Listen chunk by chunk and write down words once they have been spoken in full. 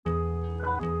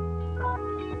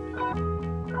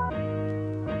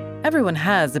Everyone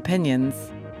has opinions.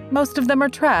 Most of them are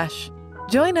trash.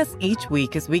 Join us each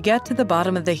week as we get to the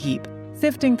bottom of the heap,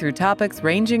 sifting through topics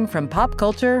ranging from pop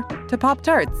culture to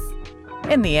Pop-Tarts.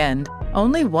 In the end,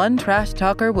 only one trash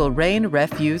talker will reign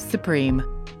refuse supreme.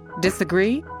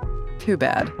 Disagree? Too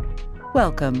bad.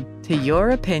 Welcome to Your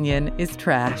Opinion is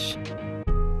Trash.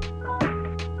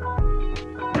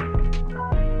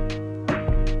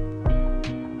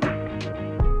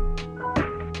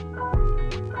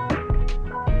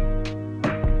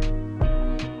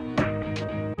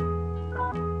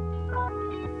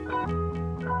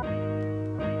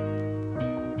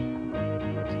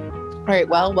 All right,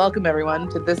 well, welcome everyone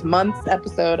to this month's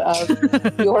episode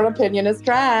of Your Opinion is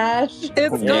Trash. It's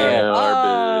going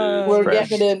on. We're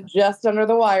getting it in just under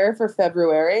the wire for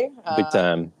February. Big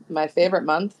time. My favorite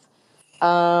month.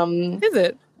 Is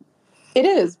it? It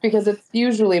is, because it's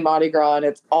usually Mardi Gras and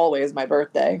it's always my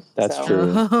birthday. That's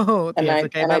true. Oh, And yes, I-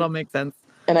 okay, and I- that'll make sense.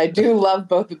 And I do love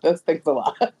both of those things a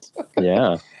lot.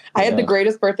 Yeah, I had the Yeah.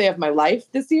 greatest birthday of my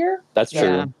life this year. that's true.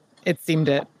 Yeah. It seemed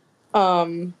it.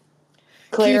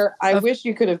 Claire, I Keith, wish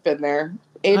you could have been there.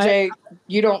 AJ,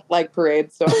 you don't like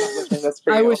parades, so I'm not wishing this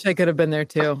for you. I wish I could have been there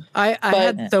too. I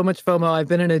had so much FOMO. I've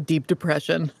been in a deep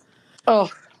depression. Oh,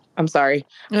 I'm sorry.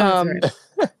 No, it's all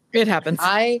right. It happens.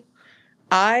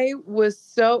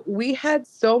 We had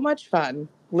so much fun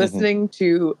listening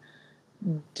to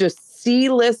just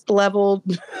C-list level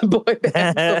boy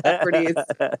band celebrities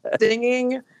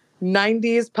singing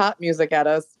 90s pop music at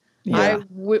us. Yeah.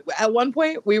 At one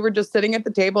point, we were just sitting at the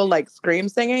table, like scream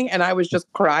singing, and I was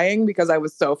just crying because I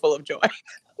was so full of joy.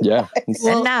 Yeah.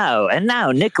 Well- and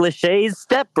now, Nick Lachey's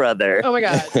stepbrother. Oh my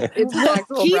God. It's his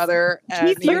actual Keith- brother. And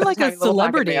Keith, you're he's like a tiny little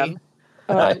pocket celebrity.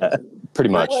 man. Pretty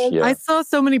much, yeah. I saw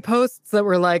so many posts that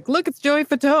were like, look, it's Joey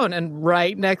Fatone. And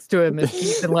right next to him is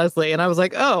Keith and Leslie. And I was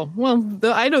like, oh, well,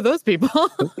 I know those people.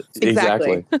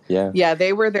 Exactly. Yeah. Yeah,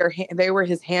 they were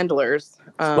his handlers.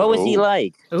 What was he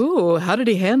like? Ooh, how did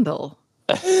he handle?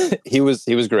 He was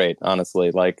great,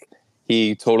 honestly. Like,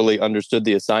 he totally understood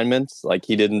the assignments. Like,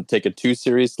 he didn't take it too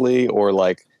seriously, or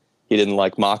like he didn't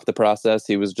like mock the process.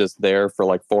 He was just there for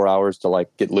like 4 hours to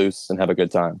like get loose and have a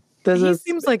good time. He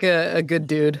seems like a good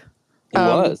dude.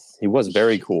 He was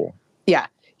very cool. Yeah,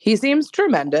 he seems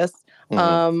tremendous.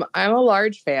 Mhm. I'm a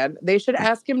large fan. They should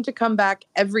ask him to come back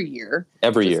every year.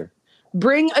 Every year.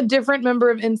 Bring a different member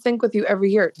of NSYNC with you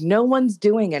every year. No one's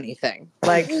doing anything.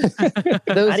 Like, those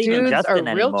Not even dudes Justin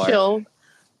are real anymore. chill.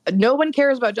 No one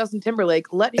cares about Justin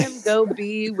Timberlake. Let him go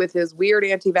be with his weird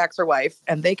anti-vaxxer wife,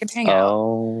 and they can hang out.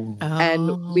 Oh.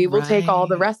 And we will take all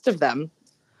the rest of them.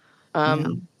 Yeah.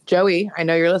 Joey, I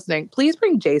know you're listening. Please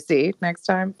bring JC next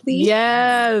time. Please.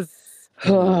 Yes.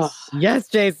 Yes,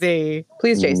 JC.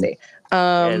 Please, Mhm. JC.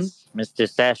 Yes, Mr.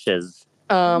 Sessions.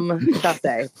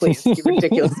 Chasse, please, you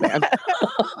ridiculous man.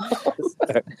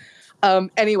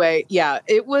 Anyway, yeah,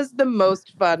 it was the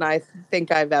most fun I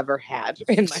think I've ever had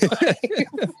in my life.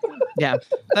 Yeah,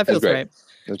 that feels great. great.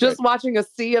 It was Just great. watching a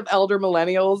sea of elder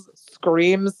millennials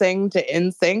scream, sing to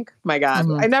NSYNC. My God,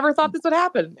 Mhm. I never thought this would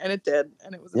happen, and it did,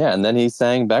 and it was. Yeah, and then he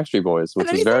sang Backstreet Boys, which And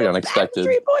then was he very sang unexpected.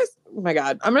 Backstreet Boys. Oh my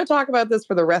God, I'm going to talk about this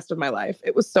for the rest of my life.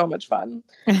 It was so much fun.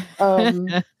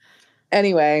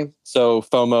 Anyway, So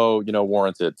FOMO,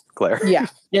 warranted, Claire. yeah,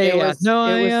 Yeah, It yeah. was- No,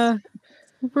 it was-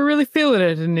 we're really feeling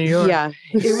it in New York. yeah,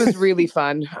 it was really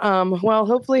fun. Well,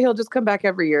 hopefully he'll just come back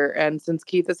every year. And since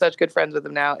Keith is such good friends with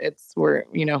him now,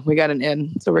 we got an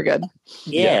in, so we're good.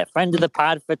 Yeah, friend of the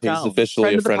pod for He's Tone.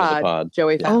 officially a friend of the pod.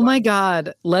 Joey. Oh my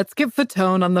God. Let's get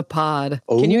Fatone on the pod.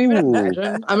 Can you even Ooh.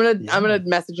 imagine? I'm gonna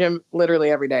message him literally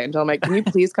every day and tell him, like, can you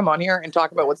please come on here and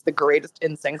talk about what's the greatest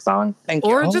NSYNC song? Thank you.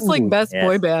 Or just like Oh, best yes.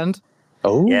 boy band.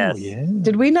 Oh, Yes. yeah.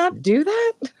 Did we not do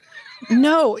that?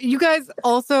 No, you guys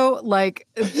also like,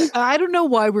 I don't know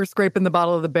why we're scraping the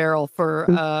bottom of the barrel for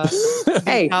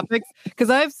Hey, topics, because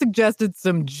I've suggested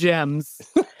some gems.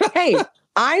 hey,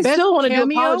 I Best still want to do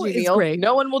cameo apology is meal. great.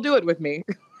 No one will do it with me.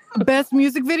 Best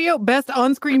music video, best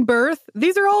on-screen birth.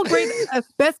 These are all great.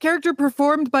 Best character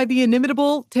performed by the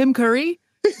inimitable Tim Curry.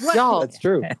 Y'all, That's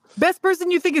true. Best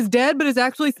person you think is dead but is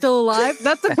actually still alive.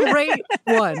 That's a great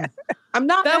one. I'm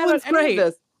not That mad one's at any of great.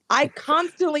 this. I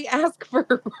constantly ask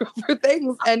for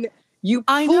things, and you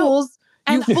I know. fools,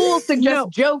 And- suggest No.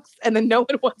 jokes, and then no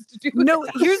one wants to do No,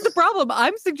 that. here's the problem.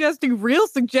 I'm suggesting real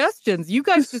suggestions. You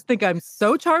guys just think I'm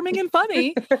so charming and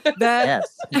funny that,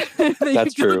 Yes. that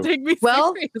That's you don't true. take me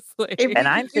Well, seriously. If And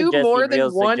we I'm could do more suggesting than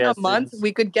real one a month, suggestions.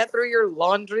 we could get through your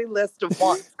laundry list of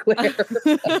wants, Claire.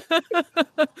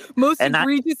 Most And I-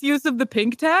 egregious use of the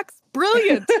pink tax?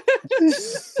 Brilliant.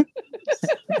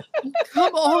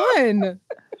 Come on.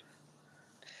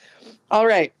 All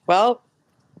right. Well,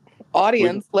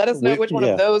 Audience, let us know we- which one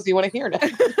yeah. of those you want to hear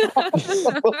next.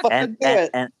 We'll fucking And, do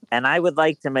it. and I would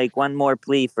like to make one more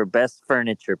plea for best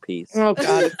furniture piece. Oh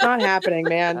God, it's not happening,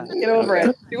 man. Get over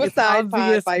it. Do a It's side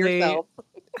pod by obviously- yourself.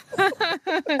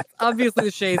 Obviously,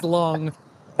 the shay's long.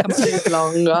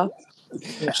 Longer.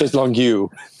 Just long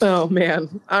you. Oh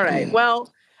man. All right.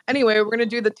 Well, anyway, we're gonna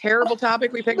do the terrible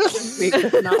topic we picked this week.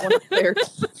 That's not one of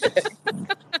Claire's.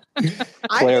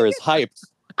 Claire is hyped.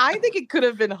 I think it could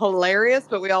have been hilarious,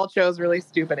 but we all chose really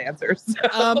stupid answers.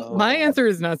 My answer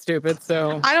is not stupid,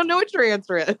 so I don't know what your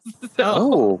answer is. So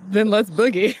Oh, then let's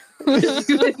boogie.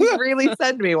 you didn't really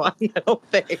send me one, I don't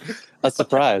think. a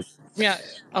surprise. Yeah,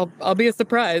 I'll be a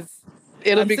surprise.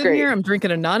 It'll I'm be sitting great. here. I'm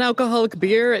drinking a non-alcoholic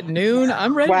beer at noon.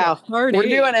 I'm ready Wow. to party. We're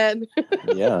doing it.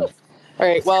 Yeah. All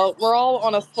right. Well, we're all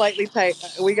on a slightly tight.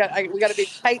 We got to be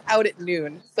tight out at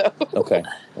noon. So, Okay.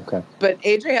 but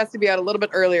AJ has to be out a little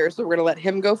bit earlier, so we're gonna let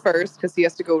him go first because he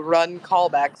has to go run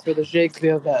callbacks for the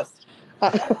Shakespeare Fest.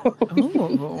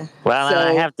 Oh. Well, and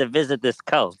I So- have to visit this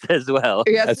cult as well.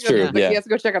 He has That's to go, true, but yeah. he has to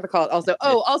go check out the call. Also,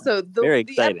 Very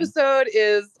the exciting. episode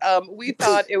is. We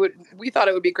thought it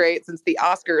would be great since the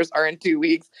Oscars are in 2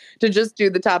 weeks to just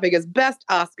do the topic as best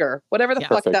Oscar, whatever the Yeah.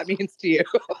 fuck Perfect. that means to you.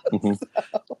 Mhm.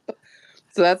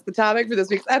 So that's the topic for this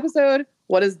week's episode.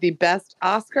 What is the best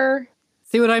Oscar?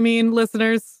 See what I mean,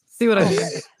 listeners? See what I mean?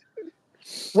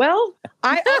 Well,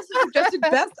 I also suggested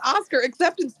best Oscar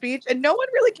acceptance speech, and no one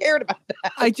really cared about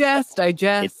that. I jest. It's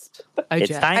jest.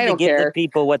 time I to don't give care. the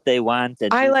people what they want.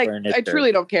 And I do like. furniture. I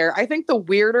truly don't care. I think the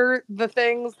weirder the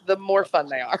things, the more fun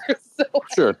they are. So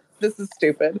Sure. this is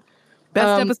stupid.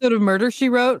 Best episode of Murder, She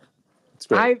Wrote. It's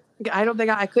great. I don't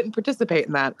think I couldn't participate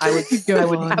in that. I would Go I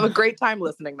would on. have a great time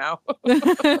listening now.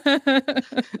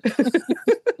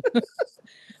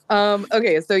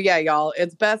 Okay, so yeah, y'all,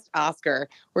 it's best Oscar.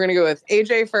 We're gonna go with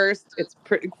AJ first.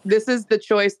 This is the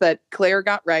choice that Claire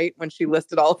got right when she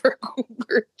listed all of her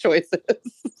choices.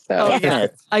 So Oh, Damn yeah.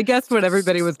 it. I guessed what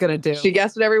everybody was going to do. she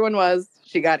guessed what everyone was.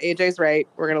 She got AJ's right.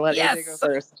 We're gonna let AJ go Yes.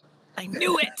 first. I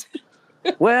knew it.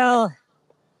 Well,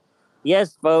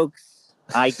 yes, folks.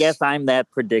 I guess I'm that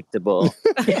predictable.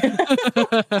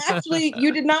 Actually,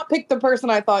 you did not pick the person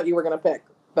I thought you were gonna pick,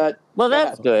 but Well, Go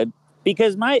that's ahead. good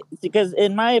because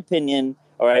in my opinion,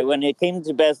 all right, when it came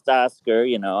to best Oscar,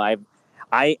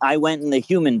 I went in the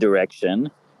human direction.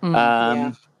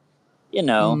 Mm,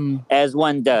 Yeah. As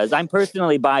one does. I'm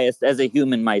personally biased as a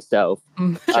human myself.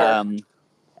 Sure.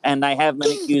 And I have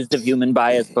been accused of human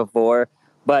bias before,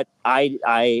 but I'm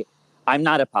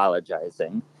not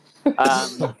apologizing.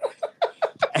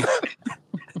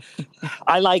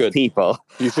 I like Good. people.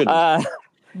 You should.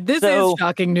 This So- is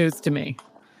shocking news to me.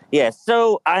 Yes.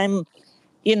 So I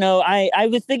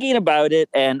was thinking about it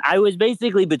and I was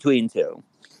basically between two.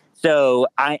 So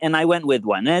I went with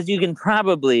one. As you can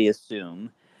probably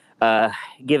assume,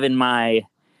 given my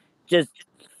just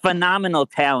phenomenal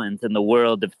talent in the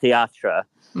world of theatre,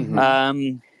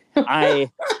 Mhm.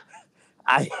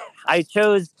 I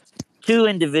chose two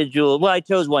individual. Well, I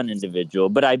chose one individual,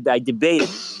 but I debated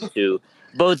two,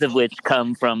 both of which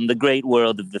come from the great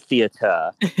world of the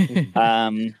theater.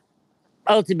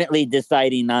 Ultimately,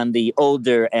 deciding on the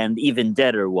older and even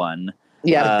deader one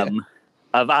Yeah.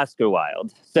 of Oscar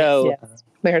Wilde. So, Yes.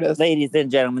 There it is. ladies and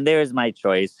gentlemen, there is my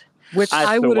choice. Which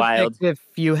I Oscar would have Wilde. picked if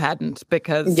you hadn't,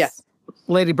 because Yes.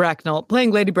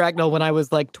 playing Lady Bracknell when I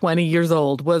was like 20 years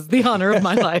old was the honor of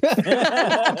my life.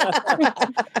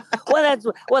 That's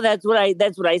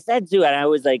what I said too, and I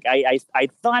was like, I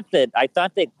thought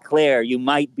that Claire, you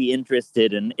might be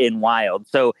interested in Wilde.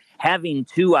 So having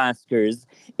two Oscars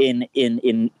in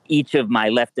each of my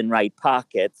left and right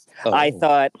pockets, Oh.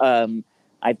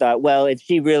 I thought, well, if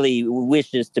she really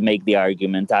wishes to make the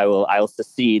argument, I'll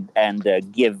secede and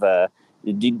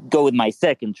go with my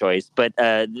second choice. But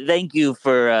thank you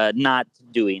for not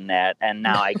doing that, and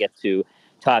now I get to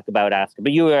talk about Oscar.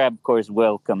 But you are, of course,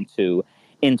 welcome to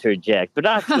interject. But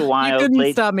Oscar You Wilde,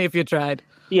 couldn't stop me if you tried.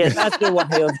 yes, Oscar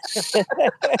Wilde,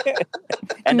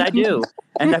 and I do.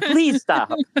 And please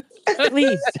stop,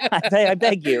 please, I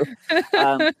beg you.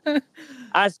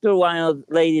 Oscar Wilde,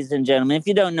 ladies and gentlemen, if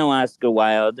you don't know Oscar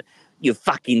Wilde, you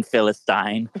fucking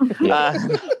Philistine.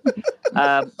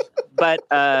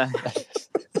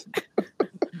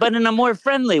 But in a more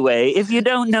friendly way, if you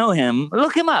don't know him,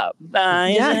 look him up.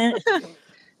 He's an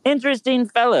interesting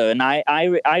fellow, an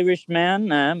Irish man,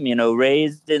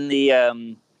 raised in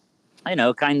the,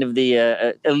 kind of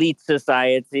the elite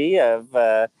society of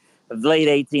late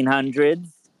 1800s.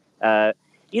 I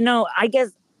guess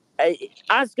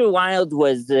Oscar Wilde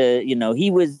was,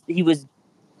 he was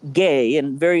gay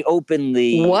and very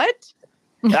openly. What?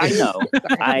 I know.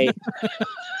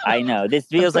 I know. This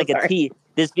feels so like a sorry.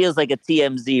 this feels like a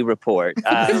TMZ report.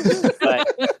 But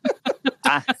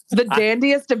The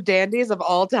dandiest of dandies of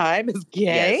all time is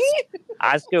gay? Yes.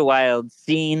 Oscar Wilde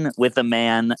seen with a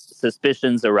man,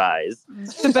 suspicions arise. The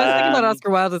best thing about Oscar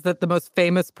Wilde is that the most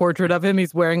famous portrait of him,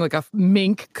 he's wearing like a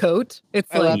mink coat.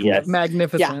 It's like Yes.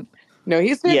 magnificent. No,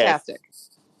 he's fantastic.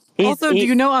 Also, do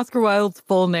you know Oscar Wilde's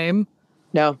full name?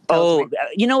 No. Oh,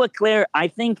 you know what, Claire? I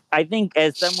think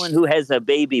as someone who has a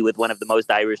baby with one of the most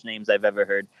Irish names I've ever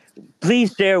heard,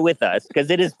 please share with us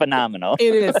because it is phenomenal.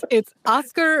 It is. It's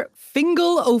Oscar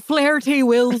Fingal O'Flaherty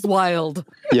Wills Wilde.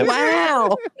 Yep.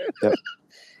 Wow. Yep.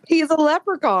 He's a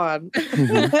leprechaun.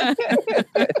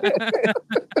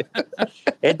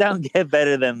 It don't get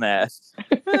better than that.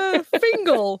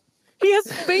 Fingal. He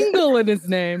has Fingal in his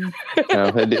name.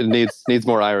 No, it needs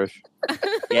more Irish.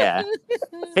 Yeah.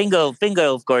 Fingal,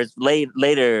 of course,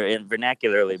 later in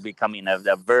vernacularly becoming a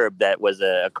verb that was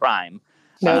a crime.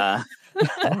 Nope.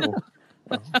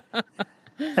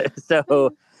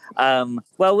 So,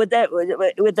 well, with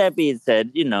that being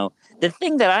said, you know, the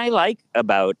thing that I like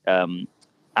about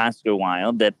Oscar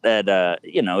Wilde that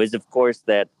you know is of course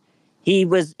that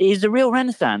he's a real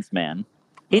Renaissance man.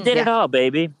 He did it all,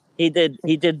 baby. He did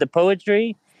the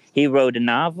poetry. He wrote a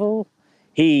novel.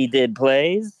 He did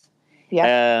plays.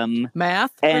 Yeah.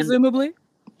 Math, and presumably.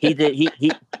 He did.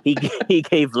 He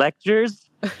gave lectures.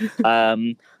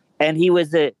 And he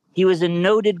was a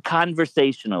noted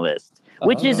conversationalist,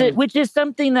 which is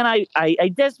something that I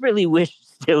desperately wish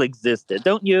still existed.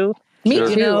 Don't you? Me Sure.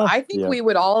 too. You know? I think we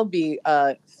would all be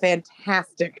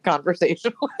fantastic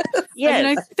conversationalists. Yes. I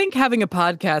mean, I think having a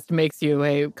podcast makes you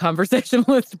a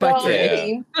conversationalist by Well,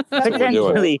 trade. Yeah. maybe.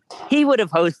 Potentially, he would have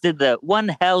hosted the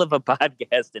one hell of a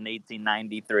podcast in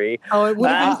 1893. Oh, it would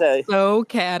have been Uh, so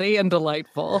catty and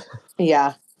delightful.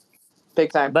 Yeah.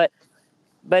 Big time. But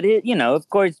it, you know, of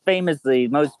course,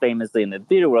 most famously in the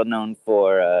theater world, known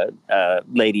for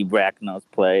Lady Bracknell's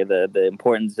play, the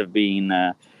importance of being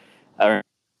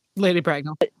Lady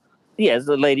Bracknell. yes,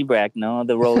 Lady Bracknell,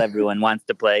 the role everyone wants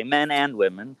to play, men and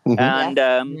women. Mhm.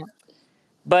 And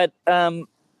but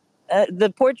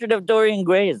the Portrait of Dorian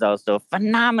Gray is also a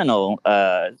phenomenal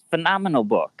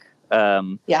book.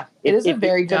 Yeah, it is a if-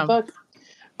 very good yeah. book.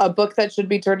 A book that should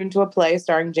be turned into a play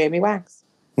starring Jamie Wax.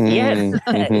 Yes.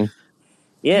 Mhm.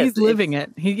 Yes, He's living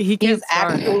it. He He's can't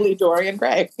start. actually Dorian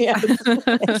Gray. Yeah.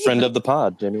 Friend of the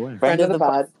pod, Jamie Way. Friend of the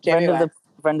pod, Jamie Wax.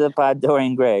 friend of the pod,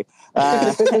 Dorian Gray,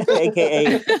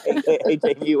 aka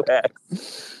Jamie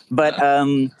Wax. But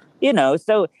you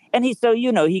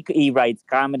know, he writes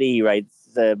comedy, he writes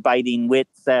biting wit,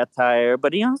 satire,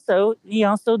 but he also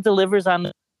delivers on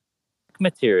the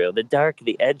material, the dark,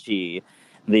 the edgy,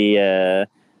 the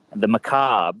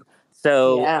macabre.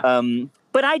 So, Yeah.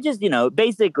 but I just,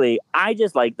 basically, I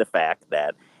just like the fact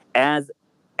that as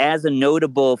a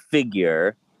notable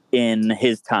figure in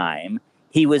his time,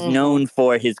 he was Mhm. known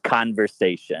for his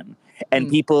conversation. And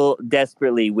people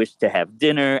desperately wished to have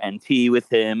dinner and tea with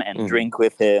him and Mhm. drink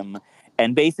with him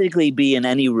and basically be in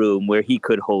any room where he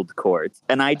could hold court.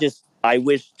 And I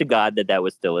wish to God that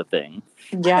was still a thing.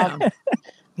 Yeah,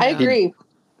 I Yeah. agree.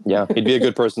 Yeah, he'd be a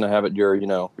good person to have at your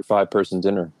 5-person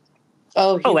dinner.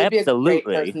 Oh, he would be a absolutely.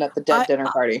 great person at the dead dinner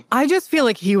party. I just feel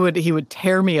like he would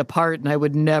tear me apart, and I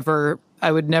would never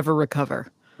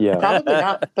recover. Yeah, Probably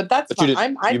not, but that's But you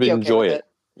fine. did- I'd you be would okay enjoy with it.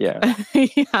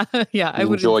 it. yeah. I You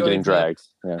would enjoy getting that. dragged.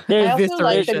 Yeah. I There's also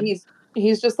like that visceration.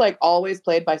 he's just like always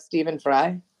played by Stephen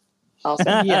Fry. Also,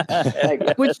 Yeah.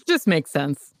 like, Which just makes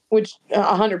sense. which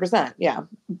 100%. Yeah,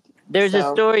 There's a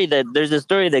So- story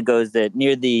that goes that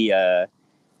near the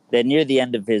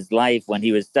end of his life, when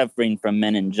he was suffering from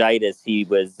meningitis, he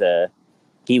was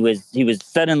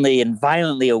suddenly and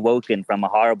violently awoken from a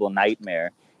horrible nightmare,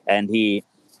 and he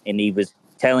was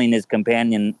telling his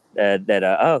companion that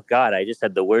oh God, I just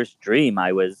had the worst dream.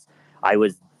 I was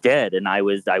dead, and I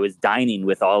was dining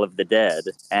with all of the dead,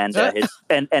 and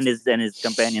his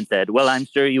companion said, "Well, I'm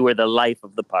sure you were the life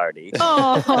of the party."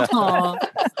 Oh,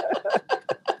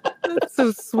 that's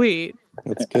so sweet.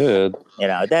 That's good.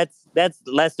 That's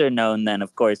lesser known than,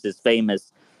 of course, his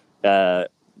famous.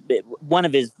 One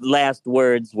of his last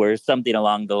words were something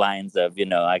along the lines of,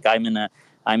 like, I'm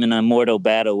in a mortal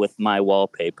battle with my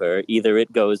wallpaper. Either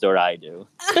it goes or I do.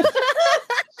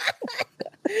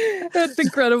 That's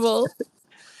incredible.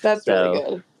 that's really So-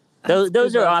 good.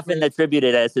 Those are That's often sweet.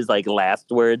 attributed as his like last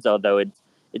words, although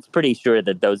it's pretty sure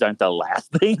that those aren't the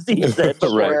last things he said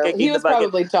before Right. kicking He the was bucket.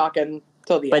 probably talking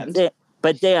till the end.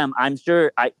 But damn, I'm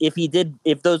sure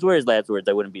if those were his last words,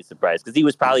 I wouldn't be surprised, because he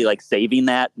was probably like saving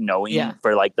that, knowing Yeah.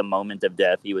 for like the moment of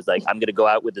death, he was like, I'm gonna go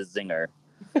out with a zinger.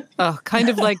 Kind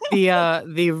of like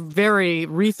the very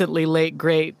recently late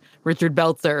great Richard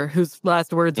Belzer, whose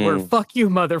last words were "fuck you,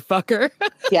 motherfucker."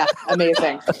 Yeah,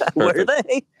 amazing. Were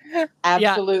they?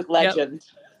 Absolute legend.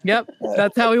 Yep,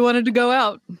 that's how he wanted to go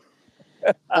out.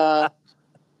 I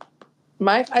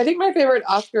think my favorite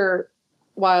Oscar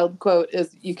Wilde quote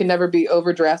is "You can never be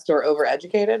overdressed or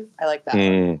overeducated." I like that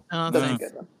one. Oh, That's a nice.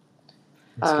 good one.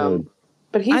 That's good.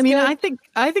 But he's I mean, good.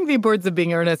 I think The Importance of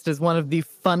Being Earnest is one of the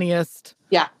funniest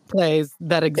plays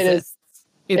that exists.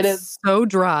 It It's is. so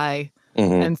dry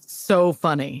and so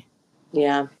funny.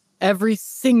 Yeah. Every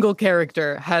single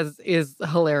character is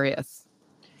hilarious.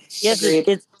 Yes,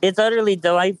 Agreed. it's utterly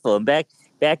delightful. Back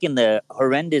in the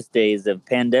horrendous days of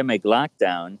pandemic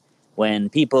lockdown, when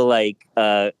people like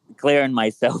Claire and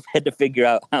myself had to figure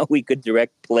out how we could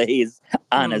direct plays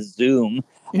on a Zoom.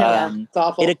 Yeah, it's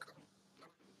awful. It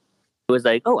was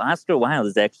like, oh, Oscar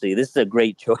Wilde this is a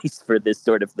great choice for this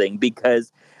sort of thing,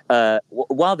 because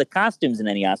while the costumes in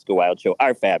any Oscar Wilde show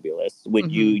are fabulous, which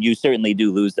you certainly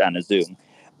do lose on a Zoom,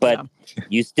 but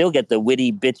you still get the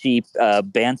witty, bitchy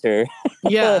banter.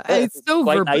 Yeah, it's so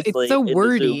quite it's nicely so in the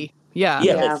wordy. Zoom. Yeah.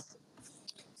 Yes.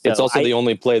 It's So also the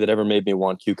only play that ever made me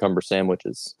want cucumber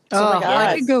sandwiches. Oh my I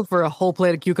God. could go for a whole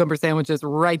plate of cucumber sandwiches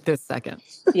right this second.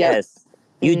 Yes.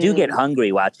 You do get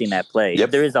hungry watching that play.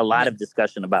 Yep. There is a lot of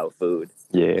discussion about food.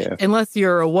 Yeah. Unless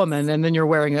you're a woman and then you're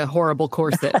wearing a horrible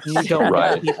corset and you don't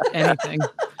Right. eat anything.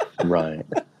 Right.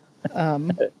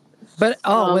 But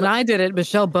when I did it,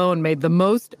 Michelle Bone made the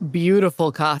most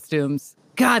beautiful costumes.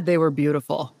 God, they were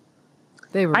beautiful.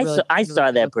 They were. I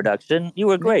saw that production. You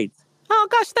were great. Oh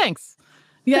gosh, thanks.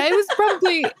 Yeah, it was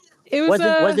probably. It was.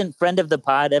 Wasn't friend of the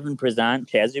pod Evan Prezant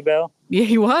Chazubel? Yeah,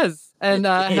 he was, and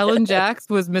Helen Jacks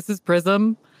was Mrs.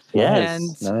 Prism.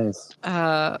 Yes. And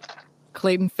Nice.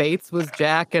 Clayton Fates was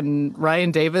Jack, and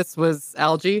Ryan Davis was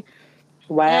Algie.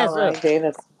 Wow, Yes, Ryan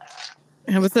Davis.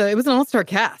 And it was an all-star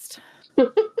cast.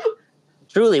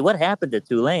 Truly, what happened to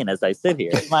Tulane as I sit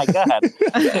here? My God.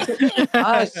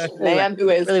 Gosh, man who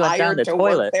is Really went down hired the to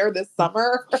toilet. work there this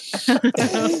summer.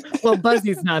 Well,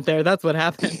 Buzzy's not there. That's what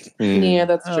happened. Yeah,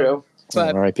 that's true.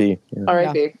 But R.I.P. Yeah.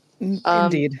 R.I.P.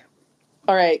 indeed.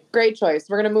 All right, great choice.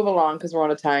 We're gonna move along because we're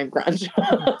on a time crunch.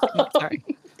 Sorry.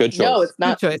 Good choice. No, it's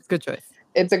not. Good choice.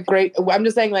 It's a great. I'm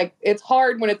just saying, like, it's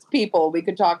hard when it's people. We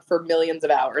could talk for millions of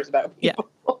hours about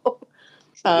people.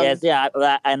 Yes, yeah,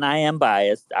 and I am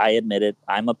biased. I admit it.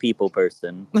 I'm a people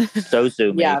person. So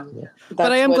sue me. Yeah,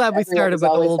 But I am glad we started with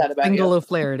a little single. single of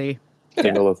Flaherty.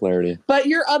 Single of Flaherty. But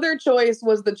your other choice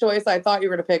was the choice I thought you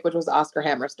were going to pick, which was Oscar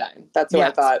Hammerstein. That's who I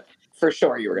Yes. thought for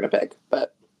sure you were going to pick.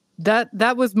 But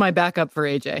That was my backup for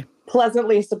AJ.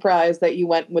 pleasantly surprised that you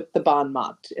went with the Bon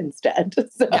Mott instead.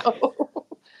 So,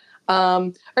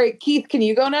 all right, Keith, can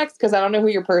you go next? Because I don't know who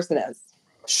your person is.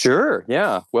 Sure.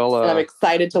 Yeah. Well, And I'm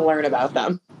excited to learn about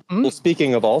them. well,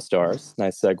 speaking of all-stars,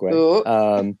 nice segue.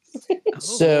 Ooh.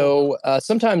 So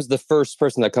sometimes the first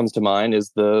person that comes to mind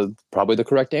is probably the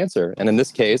correct answer. And in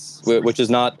this case, which is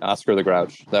not Oscar the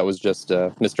Grouch, that was just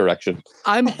misdirection.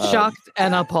 I'm shocked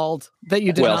and appalled that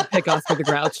you did well- not pick Oscar the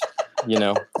Grouch. You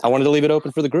know, I wanted to leave it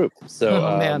open for the group. So,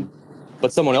 Oh, man.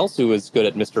 But someone else who is good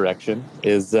at misdirection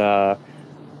is a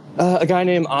guy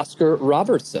named Oscar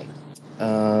Robertson.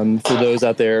 For those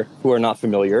out there who are not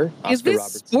familiar, Oscar Is this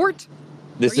Robertson. sport?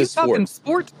 This Are you is talking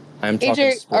sport. sport? I am talking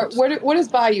AJ, sport. what is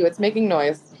by you? It's making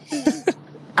noise.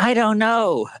 I don't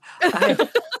know.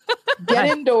 Get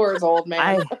indoors, old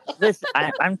man.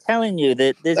 I'm telling you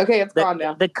that this. Okay, it's gone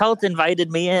now. The cult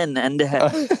invited me in, and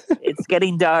it's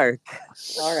getting dark.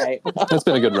 All right. It's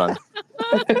been a good run.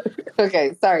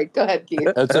 Okay, sorry. Go ahead, Keith.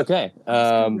 That's okay.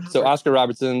 So Oscar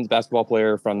Robertson's basketball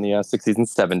player from the 60s and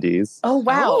 70s. Oh,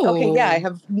 wow. Oh. Okay, yeah, I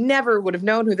would have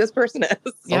known who this person is.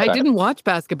 Yeah, Okay. I didn't watch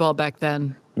basketball back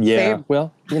then. Yeah, Same.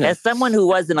 well, you know, As someone who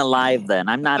wasn't alive then,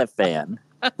 I'm not a fan.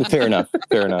 fair enough.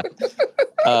 Fair enough.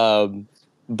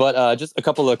 But just a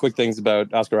couple of quick things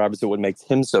about Oscar Robertson, what makes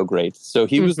him so great. So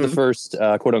he was the first,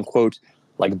 quote unquote,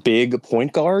 like big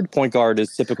point guard. Point guard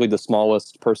is typically the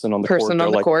smallest person on the court. Person They're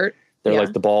on the like, court. They're Yeah.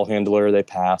 like the ball handler. They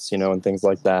pass, and things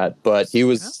like that. But he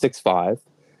was 6'5".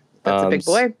 That's a big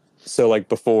boy. So like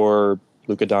before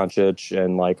Luka Doncic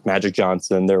and like Magic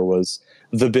Johnson, there was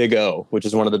the Big O, which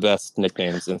is one of the best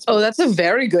nicknames in sports. Oh, that's a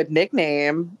very good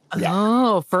nickname. Yeah.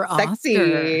 Oh, for Oscar.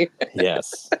 Sexy.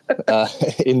 Yes,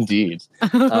 indeed.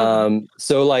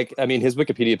 So like, I mean, his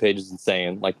Wikipedia page is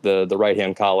insane. Like the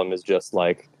right-hand column is just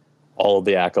like all of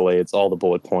the accolades, all the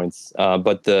bullet points.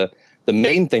 But the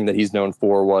main thing that he's known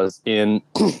for was in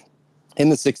the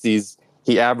 60s,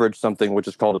 he averaged something which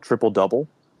is called a triple-double.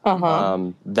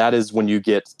 Uh-huh. That is when you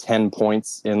get 10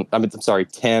 points 10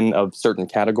 of certain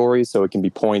categories. So it can be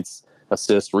points,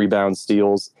 assists, rebounds,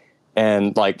 steals,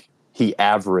 and like he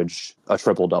averaged a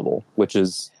triple double, which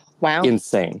is Wow.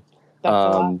 insane. That's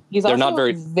a lot. He's they're also not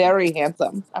very very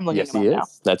handsome. I'm looking Yes, him he up now.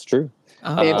 is. That's true.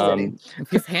 Babe City. If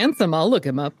he's handsome, I'll look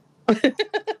him up.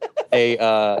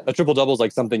 A triple double is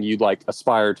like something you'd like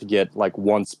aspire to get like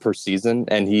once per season,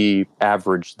 and he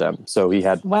averaged them. So he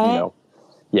had, Wow.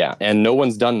 and no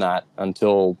one's done that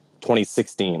until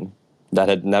 2016. That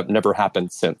had never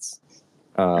happened since.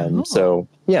 So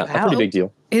a pretty big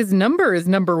deal. His number is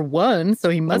number 1, so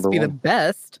he must be the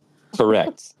best.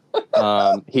 Correct.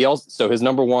 So his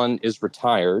number 1 is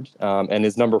retired, and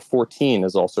his number 14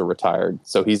 is also retired.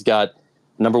 So he's got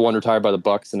number 1 retired by the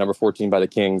Bucks and number 14 by the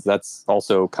Kings. That's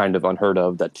also kind of unheard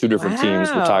of that 2 different teams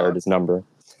retired his number.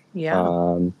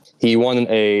 Yeah. He won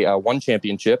one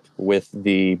championship with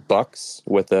the Bucks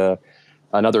with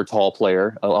another tall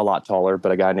player, a lot taller,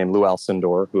 but a guy named Lou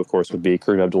Alcindor, who of course would be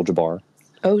Kareem Abdul-Jabbar.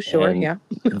 Oh, sure. And yeah.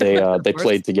 They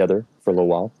played together for a little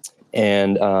while.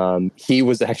 And he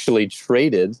was actually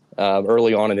traded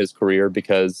early on in his career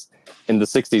because in the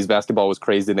 60s, basketball was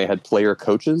crazy and they had player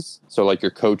coaches. So like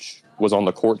your coach was on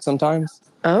the court sometimes.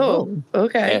 Oh,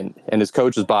 okay. And his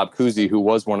coach is Bob Cousy, who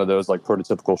was one of those like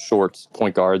prototypical short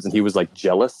point guards. And he was like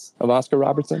jealous of Oscar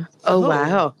Robertson. Oh,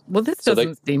 wow. Well, this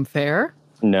doesn't seem fair.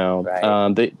 No.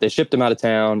 Right. They shipped him out of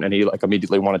town and he like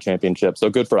immediately won a championship.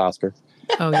 So good for Oscar.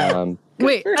 Oh, yeah.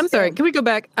 Wait, I'm sorry. Can we go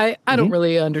back? I don't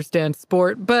really understand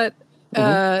sport, but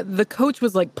the coach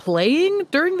was like playing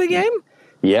during the game?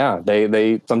 Yeah,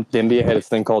 the NBA had this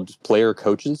thing called player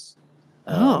coaches.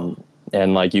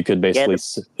 And like you could basically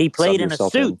he played in a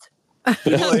suit.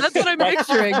 That's what I'm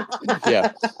picturing.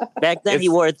 Yeah. Back then he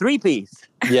wore a 3-piece.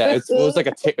 Yeah, it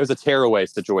was a tearaway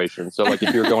situation. So like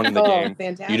if you were going in the game,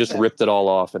 fantastic. you just ripped it all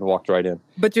off and walked right in.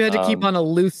 But you had to keep on a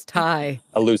loose tie.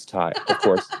 A loose tie, of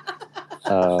course.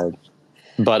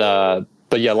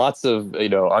 But yeah, lots of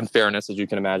unfairness, as you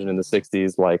can imagine, in the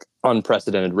 60s, like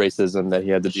unprecedented racism that he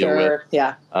had to deal with.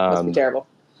 Yeah, must be terrible.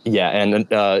 Yeah,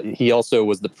 and he also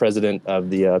was the president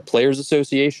of the Players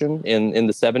Association in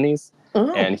the 70s,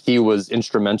 and he was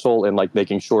instrumental in like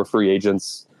making sure free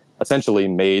agents essentially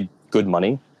made good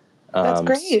money. That's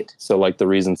great. So like the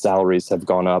reason salaries have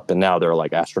gone up, and now they're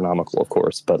like astronomical, of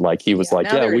course. But like he was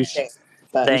we should.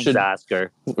 Thanks,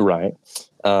 Oscar. Right.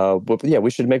 But yeah,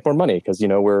 we should make more money because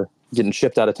we're getting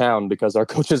shipped out of town because our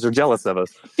coaches are jealous of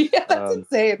us. Yeah, that's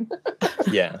insane.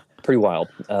 Yeah, pretty wild.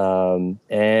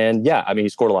 And yeah, I mean, he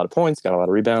scored a lot of points, got a lot of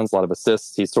rebounds, a lot of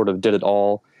assists. He sort of did it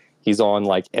all. He's on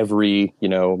like every,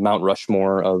 Mount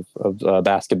Rushmore of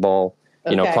basketball.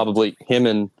 Okay. Probably him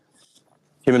and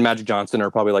Magic Johnson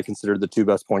are probably like considered the 2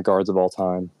 best point guards of all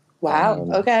time. Wow.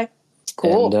 Okay.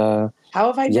 Cool. And, how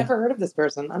have I never heard of this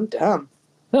person? I'm dumb.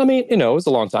 I mean, it was a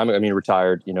long time. I mean,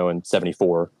 retired, in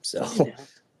 74. So.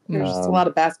 There's just a lot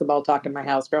of basketball talk in my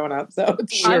house growing up, so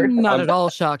it's weird. I'm not at all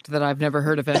shocked that I've never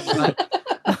heard of it.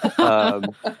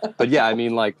 But yeah, I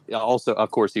mean, like, also,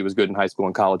 of course, he was good in high school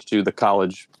and college too. The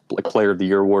college Player of the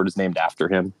Year award is named after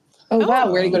him. Oh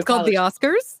wow, where do you go? It's called the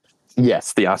Oscars.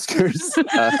 Yes, the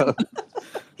Oscars.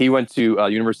 He went to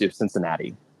University of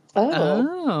Cincinnati.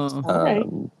 Oh, all right.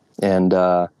 And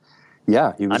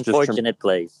yeah, he was unfortunate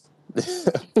place.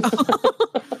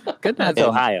 Goodness, that's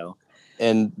Ohio.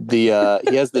 And he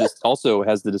also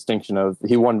has the distinction of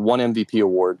he won 1 MVP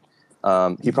award.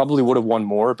 He probably would have won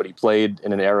more, but he played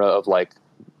in an era of like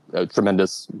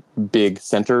tremendous big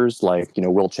centers like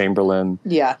Wilt Chamberlain.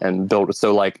 Yeah. And Bill.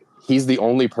 So like he's the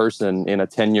only person in a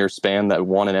 10-year span that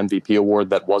won an MVP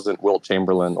award that wasn't Wilt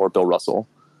Chamberlain or Bill Russell.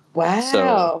 Wow.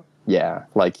 So yeah,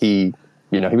 like he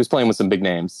was playing with some big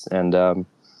names, and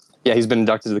yeah, he's been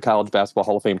inducted to the College Basketball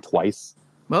Hall of Fame twice.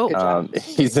 Whoa.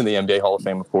 He's in the NBA Hall of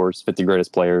Fame, of course, 50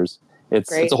 greatest players. It's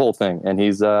a whole thing, and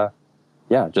he's and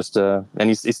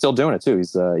he's still doing it too.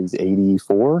 He's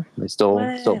 84. He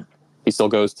still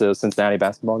goes to Cincinnati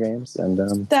basketball games,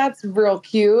 and that's real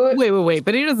cute. Wait,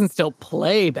 but he doesn't still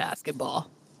play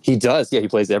basketball. He does. Yeah, he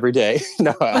plays every day.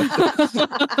 No,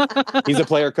 he's a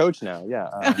player coach now. Yeah,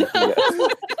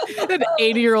 An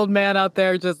 80-year-old man out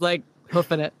there just like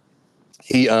hoofing it.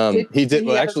 He did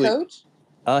well, actually. Coach?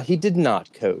 He did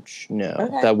not coach. No,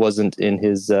 okay. That wasn't in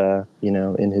his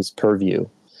in his purview.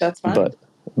 That's fine.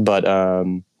 But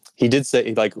he did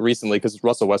say like recently, because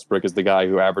Russell Westbrook is the guy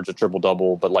who averaged a triple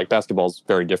double, but like basketball is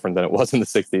very different than it was in the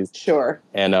 60s. Sure.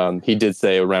 And he did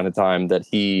say around the time that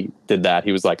he did that,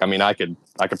 he was like, I mean, I could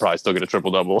probably still get a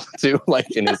triple double too, like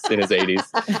in his 80s.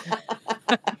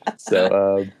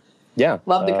 So yeah,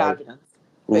 love the confidence.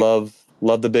 Love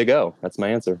the Big O. That's my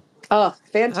answer. Oh,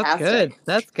 fantastic!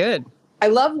 That's good. I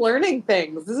love learning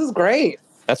things. This is great.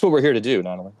 That's what we're here to do,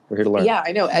 Natalie. We're here to learn. Yeah,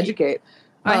 I know. Educate.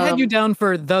 I had you down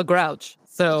for the Grouch,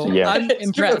 so Yeah. I'm It's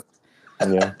impressed.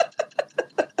 Yeah.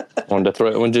 Wanted to throw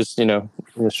it, one just,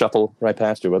 shuffle right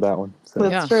past you with that one. So.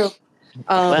 That's true.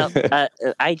 Well,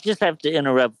 I just have to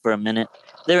interrupt for a minute.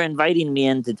 They're inviting me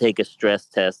in to take a stress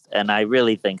test, and I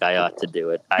really think I ought to do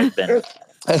it. I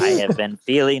have been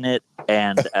feeling it,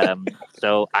 and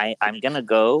so I'm gonna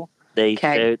go. They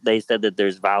Okay. said that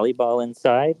there's volleyball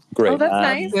inside. Great. Oh, that's Um,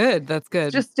 nice. Good, that's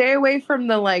good. Just stay away from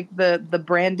the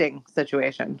branding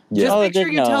situation. Yeah. Just Oh, make sure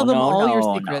you tell them all your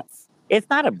no. secrets. It's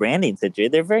not a branding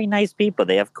situation. They're very nice people.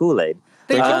 They have Kool-Aid.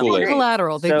 They Drink the just want Kool-Aid.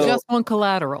 collateral. They So- just want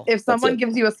collateral. If someone it.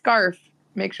 gives you a scarf,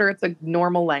 make sure it's a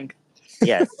normal length.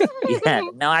 Yes. Yeah.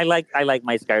 No, I like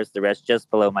my scarves to rest just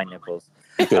below my nipples.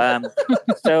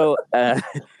 So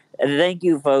thank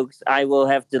you, folks. I will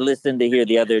have to listen to hear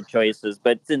the other choices,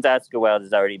 but since Oscar Wilde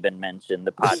has already been mentioned,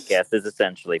 the podcast is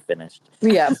essentially finished.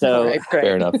 Yeah. So- all right, great.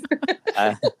 Fair enough.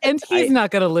 And he's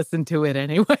not going to listen to it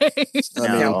anyway.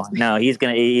 No, he's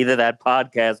gonna either that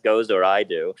podcast goes or I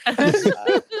do. Oh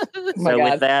my So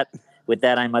God. with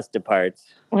that, I must depart.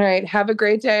 All right. Have a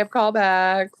great day of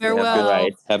callbacks. Farewell. Good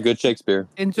night. Have good Shakespeare.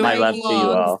 Enjoy My your love to you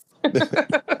vlogs.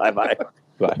 all. Bye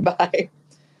bye.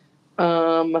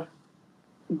 Bye.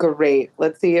 Great.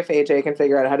 Let's see if AJ can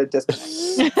figure out how to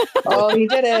disconnect. Oh, he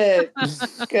did it.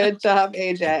 Good job,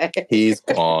 AJ. He's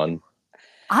gone.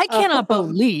 I cannot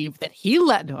believe that he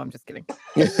let. No, I'm just kidding.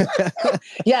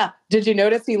 Yeah. Did you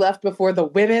notice he left before the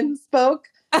women spoke?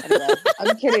 Anyway,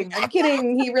 I'm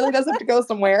kidding. He really does have to go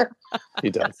somewhere. He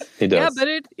does. Yeah, but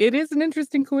it is an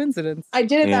interesting coincidence. I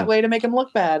did it Yeah. that way to make him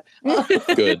look bad.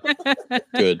 Good.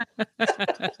 Good.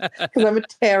 Because I'm a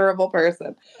terrible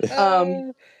person.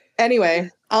 Anyway,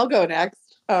 I'll go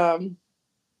next.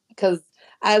 Because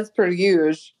as per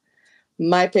usual,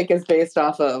 my pick is based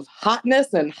off of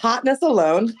hotness and hotness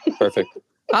alone, Perfect.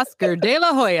 Oscar De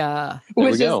La Hoya. There we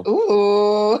which is go.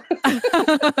 ooh,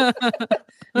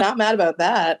 not mad about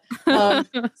that.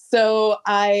 So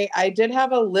I did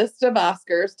have a list of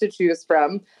Oscars to choose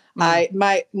from. My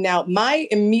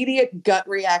immediate gut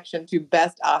reaction to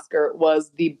best Oscar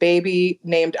was the baby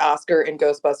named Oscar in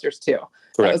Ghostbusters 2.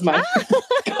 That was Correct. my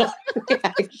gut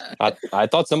reaction. I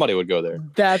thought somebody would go there.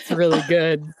 That's really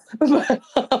good.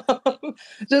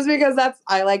 Just because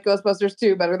I like Ghostbusters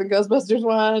 2 better than Ghostbusters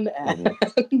 1. And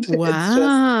it's just,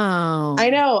 Wow. I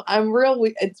know.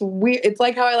 It's weird. It's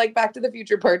like how I like Back to the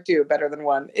Future Part 2 better than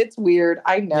 1. It's weird.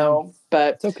 I know,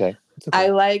 but It's okay. I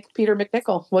like Peter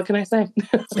McNichol. What can I say?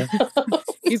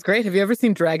 He's great. Have you ever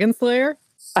seen Dragon Slayer?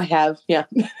 I have, yeah.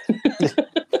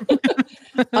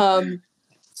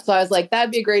 So I was like,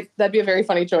 that'd be a very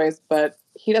funny choice, but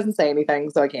he doesn't say anything,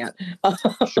 so I can't.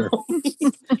 Sure.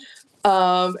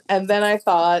 And then I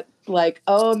thought, like,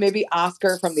 oh, maybe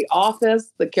Oscar from The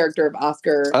Office, the character of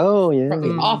Oscar Oh, yeah. from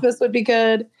The Office would be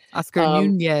good. Oscar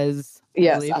Nunez. I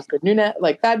Yes, believe. Oscar Nunez.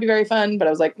 Like, that'd be very fun. But I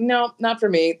was like, no, not for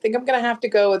me. I think I'm going to have to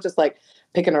go with just like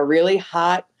picking a really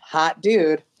hot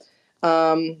dude,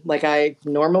 like I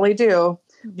normally do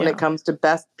when it comes to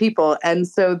best people. And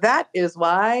so that is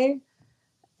why,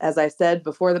 as I said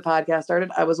before the podcast started,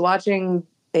 I was watching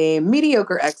a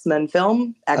mediocre X-Men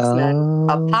film, X-Men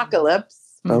Apocalypse.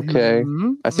 Okay.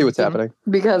 Mhm. I see what's Mhm. happening.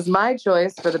 Because my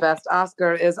choice for the best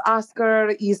Oscar is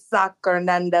Oscar Isaac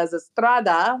Hernandez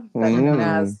Estrada, better known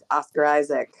as Oscar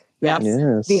Isaac. Yep.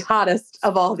 Yes. The hottest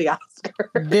of all the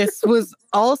Oscars. This was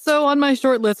also on my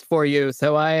short list for you,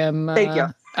 so I am. Thank you.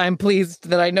 I'm pleased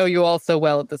that I know you all so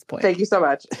well at this point. Thank you so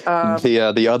much.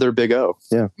 The other big O.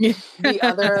 Yeah. The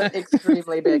other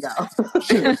extremely big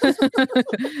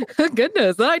O.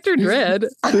 Goodness, I turned red.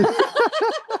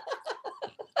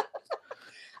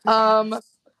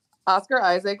 Oscar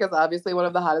Isaac is obviously one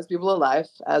of the hottest people alive,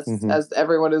 as Mhm. as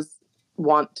everyone is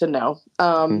want to know.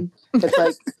 It's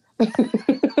like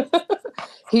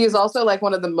he is also like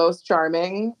one of the most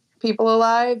charming people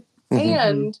alive,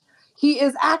 and he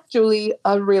is actually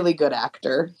a really good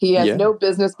actor. He has Yeah. no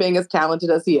business being as talented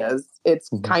as he is. It's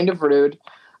kind of rude.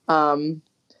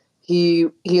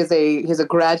 He's a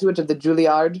graduate of the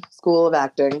Juilliard School of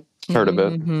Acting. Heard of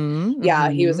it. Mhm, Yeah,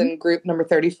 he was mhm. in group number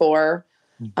 34.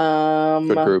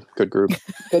 Good group.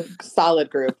 Good, solid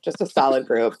group, just a solid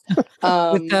group.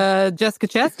 with Jessica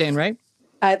Chastain, right?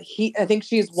 I think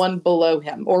she's one below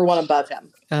him or one above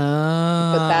him,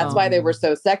 but that's why they were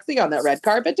so sexy on that red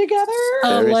carpet together.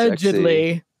 Very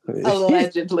allegedly.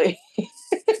 Allegedly.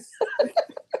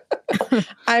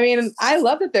 I mean, I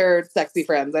love that they're sexy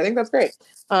friends. I think that's great.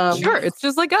 Sure, it's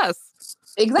just like us.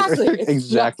 Exactly. It's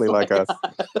Exactly just like us.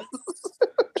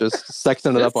 Just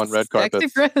sexing it up on red carpet. Sexy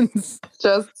friends.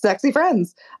 Just sexy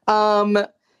friends.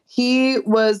 He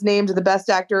was named the best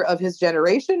actor of his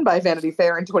generation by Vanity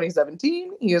Fair in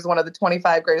 2017. He was one of the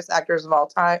 25 greatest actors of all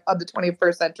time of the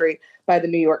 21st century by the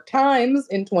New York Times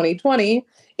in 2020.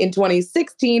 In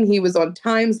 2016, he was on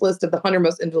Time's list of the 100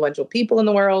 most influential people in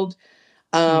the world.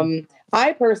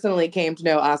 I personally came to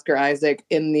know Oscar Isaac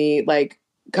in the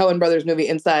Coen Brothers movie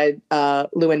Inside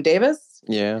Llewyn Davis.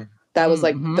 Yeah. That was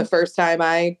the first time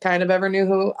I kind of ever knew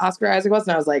who Oscar Isaac was.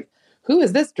 And I was like, who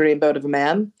is this dreamboat of a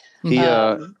man?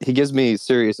 He gives me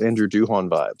serious Andrew Duhon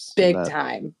vibes. Big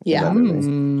time. Yeah,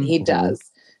 he does.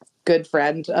 Good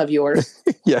friend of yours,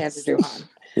 Yes. Andrew Duhon.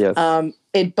 Yes.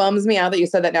 It bums me out that you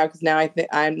said that now, because now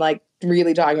I'm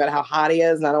really talking about how hot he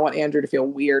is, and I don't want Andrew to feel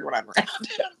weird when I'm around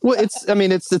him. Well, it's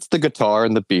the guitar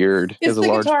and the beard. It's the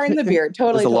guitar and the beard.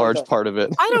 Totally. Is a large part of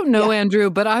it. I don't know, Andrew,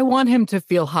 but I want him to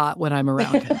feel hot when I'm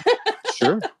around him.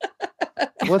 Sure.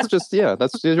 Let's just,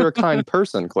 you're a kind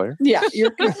person, Claire. Yeah,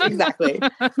 you're exactly.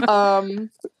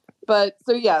 But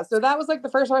so that was the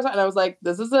first person, and I was like,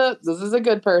 this is a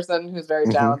good person who's very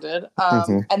talented.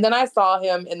 And then I saw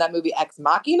him in that movie Ex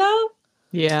Machina.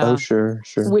 Yeah. Oh, sure.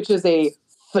 Which is a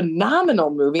phenomenal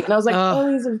movie, and I was like,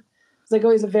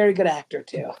 he's a very good actor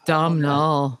too. Dom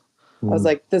Null. I was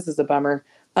like, this is a bummer.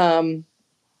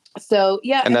 So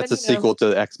yeah, and that's a sequel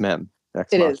to X-Men.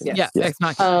 It is, yes. Yeah, Ex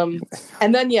Machina.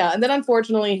 And then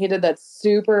unfortunately he did that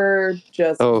super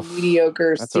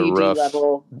mediocre CD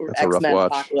level X-Men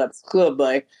Apocalypse. Good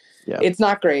boy. Yeah. It's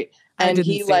not great. And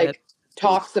he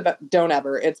talks about don't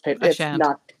ever. It's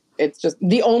not. It's just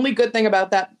the only good thing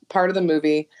about that part of the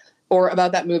movie or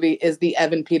about that movie is the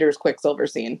Evan Peters Quicksilver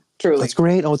scene. Truly. That's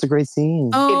great. Oh, it's a great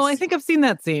scene. Oh, I think I've seen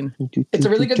that scene. It's a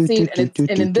really good scene, and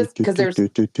in this, because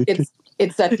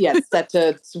it's set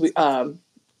to Sweet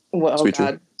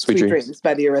Dreams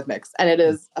by the Eurythmics, and it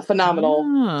is a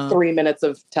phenomenal 3 minutes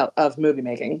of movie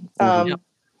making.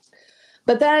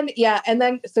 But then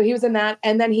so he was in that,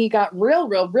 and then he got real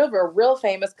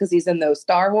famous because he's in those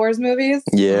Star Wars movies.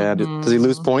 Yeah, does he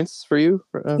lose points for you?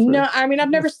 No, I mean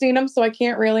I've never seen him, so I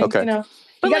can't really. Okay. You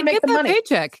But gotta make get the that money.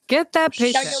 paycheck. Get that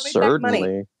paycheck.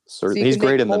 Certainly. So He's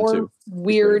great in them too.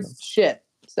 Weird shit.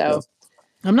 So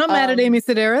I'm not mad at Amy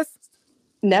Sedaris.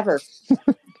 Never.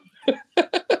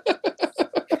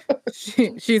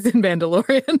 She's in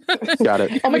Mandalorian. Got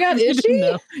it. Oh my God, is she?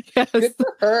 No. Yes. Good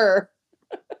for her.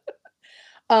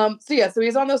 So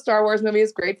he's on those Star Wars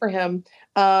movies. Great for him.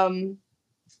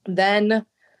 Then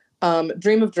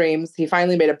Dream of Dreams. He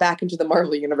finally made it back into the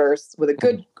Marvel universe with a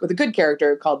good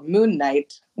character called Moon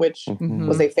Knight, which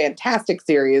was a fantastic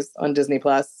series on Disney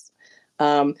Plus.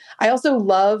 I also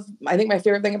I think my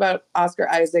favorite thing about Oscar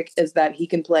Isaac is that he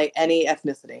can play any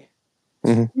ethnicity.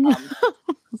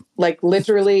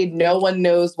 Literally no one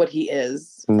knows what he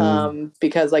is,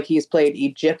 because he's played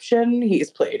Egyptian,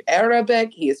 he's played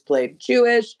Arabic, he's played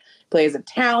Jewish, plays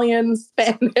Italian,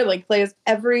 Spanish, plays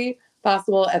every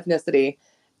possible ethnicity,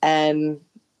 and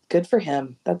good for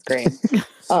him. That's great.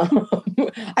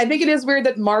 I think it is weird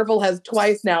that Marvel has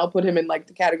twice now put him in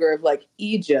the category of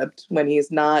Egypt when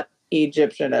he's not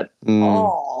Egyptian at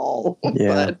all.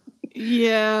 Yeah.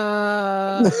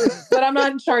 Yeah. But I'm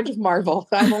not in charge of Marvel.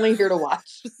 I'm only here to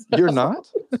watch. So. You're not?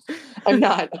 I'm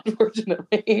not,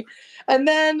 unfortunately. And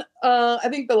then I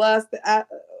think the last, I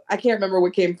can't remember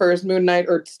what came first, Moon Knight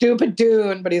or stupid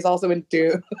Dune, but he's also in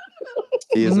Dune.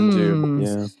 He is in Dune,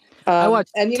 yeah. I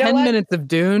watched 10 minutes of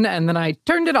Dune and then I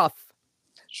turned it off.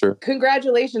 Sure.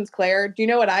 Congratulations, Claire. Do you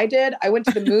know what I did? I went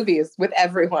to the movies with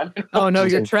everyone. Oh, no,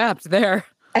 you're trapped there.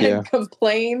 And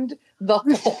complained the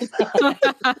whole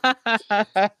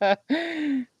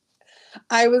time.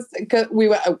 We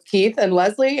went, Keith and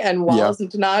Leslie and Wallace and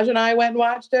Tanaj and I went and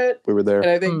watched it. We were there. And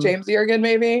I think James Jurgen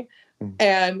maybe.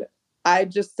 And I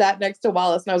just sat next to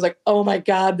Wallace and I was like, oh my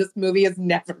God, this movie is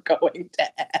never going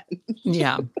to end.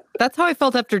 Yeah. That's how I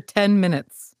felt after 10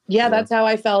 minutes. Yeah, that's how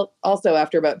I felt also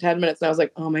after about 10 minutes. And I was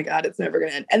like, oh my God, it's never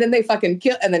going to end. And then they fucking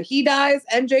kill, and then he dies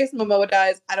and Jason Momoa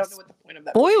dies. I don't know what the point of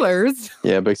that Spoilers. Is.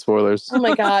 Yeah, big spoilers. Oh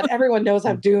my God, everyone knows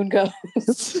how Dune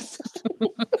goes.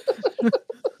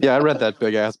 Yeah, I read that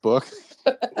big ass book.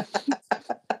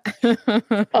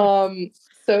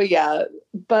 So yeah,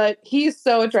 but he's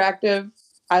so attractive.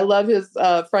 I love his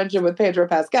friendship with Pedro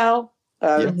Pascal.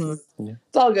 It's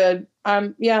all good.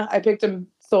 I picked him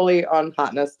solely on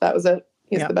hotness. That was it.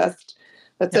 He's the best.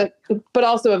 That's it. But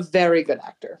also a very good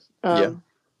actor. And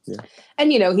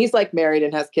he's married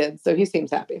and has kids, so he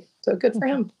seems happy. So good for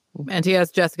him. And he has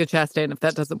Jessica Chastain if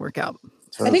that doesn't work out.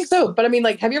 I think so. But I mean,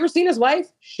 have you ever seen his wife?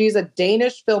 She's a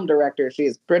Danish film director.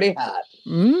 She's pretty hot.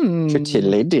 Pretty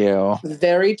lady.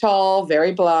 Very tall,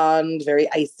 very blonde,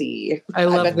 very icy. I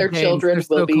love bet their children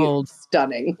will be cold.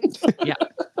 stunning.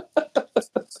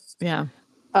 Yeah.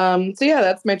 So yeah,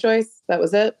 that's my choice. That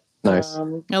was it. Nice. I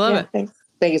love it. Thanks.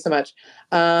 Thank you so much.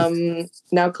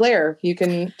 Now, Claire, you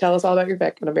can tell us all about your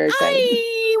pick. I'm very excited.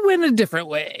 I went a different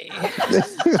way.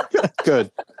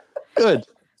 Good. Good,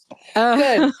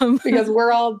 because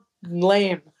we're all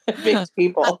lame big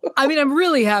people. I mean, I'm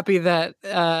really happy that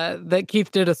that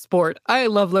Keith did a sport. I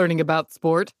love learning about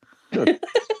sport. Good.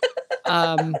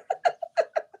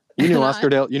 You knew Oscar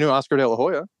De La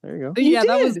Hoya. There you go. Yeah,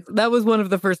 did. that was one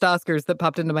of the first Oscars that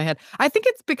popped into my head. I think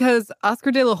it's because Oscar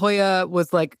De La Hoya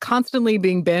was like constantly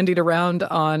being bandied around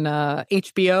on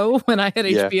HBO when I had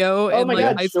HBO Oh in my like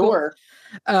God, high school. sure.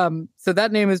 So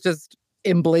that name is just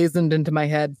emblazoned into my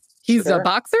head. He's a Sure.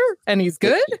 boxer and he's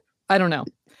good. I don't know.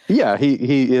 Yeah,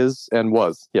 he is and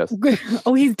was. Yes.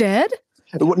 Oh, he's dead?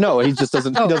 No, he just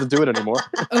doesn't. Oh. He doesn't do it anymore.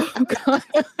 Oh, God.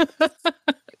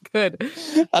 Good.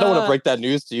 I don't want to break that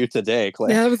news to you today,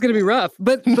 Claire. Yeah, that was going to be rough.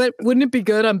 But wouldn't it be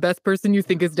good on Best Person You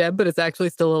Think Is Dead, but is actually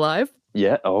still alive?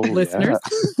 Yeah. Oh, Listeners?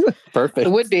 yeah. Perfect.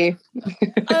 It would be.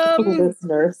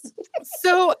 Listeners.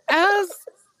 So as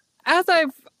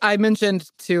I mentioned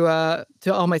to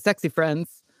all my sexy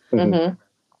friends, Mhm.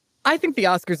 I think the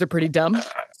Oscars are pretty dumb.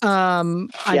 I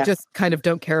Yeah. just kind of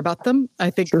don't care about them. I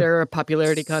think Sure. they're a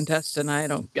popularity contest, and I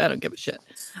don't give a shit.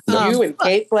 You and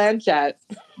Kate Blanchett.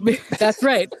 That's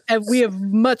right, and we have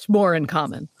much more in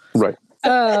common. Right.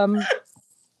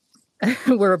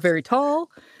 We're very tall.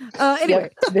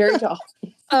 Anyway, Yep, very tall.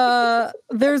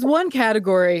 there's one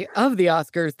category of the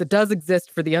Oscars that does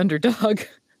exist for the underdog,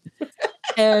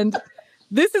 and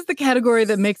this is the category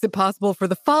that makes it possible for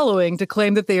the following to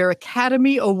claim that they are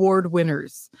Academy Award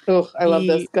winners. Oh, I love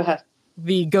this. Go ahead.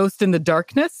 The Ghost in the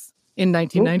Darkness in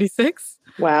 1996,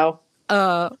 Wow.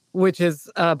 which is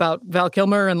about Val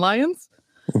Kilmer and lions.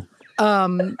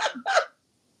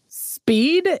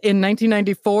 Speed in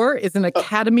 1994 is an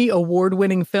Academy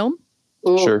Award-winning film.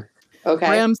 Ooh, Sure. Okay.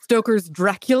 Bram Stoker's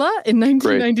Dracula in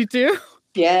 1992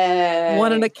 Yeah.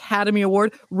 won an Academy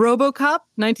Award. RoboCop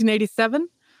 1987.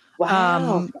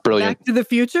 Wow. Brilliant. Back to the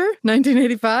Future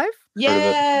 1985.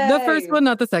 Yeah. The first one,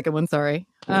 not the second one. Sorry.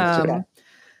 Okay.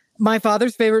 My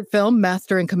father's favorite film,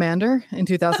 Master and Commander, in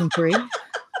 2003.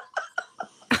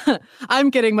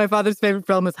 I'm kidding. My father's favorite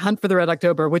film is Hunt for the Red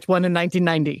October, which won in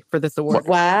 1990 for this award.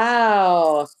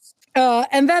 Wow.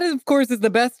 And that, of course, is the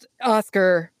best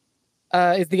Oscar.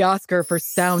 Is the Oscar for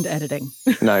sound editing.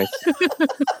 Nice.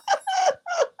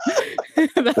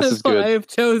 That This is is what good. I have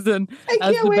chosen. I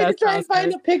as can't the wait to best try and find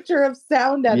Oscar. a picture of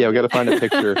sound editing. Yeah, we got to find a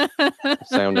picture of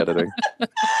sound editing.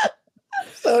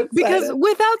 So excited. Because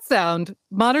without sound,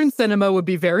 modern cinema would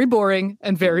be very boring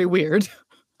and very weird.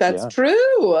 That's Yeah.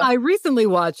 true. I recently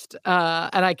watched,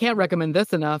 and I can't recommend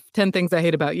this enough, 10 Things I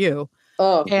Hate About You.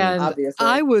 Oh, And obviously.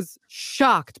 I was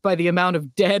shocked by the amount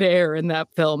of dead air in that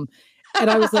film. And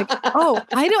I was like, oh,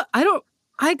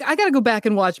 I got to go back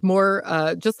and watch more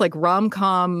just like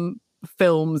rom-com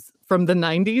films from the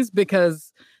 90s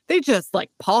because they just like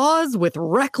pause with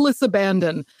reckless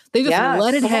abandon. They just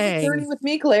let it come on the hang. journey with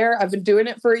me, Claire. I've been doing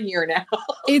it for a year now.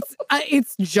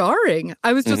 It's jarring.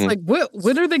 I was just Mhm. like,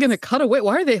 when are they going to cut away?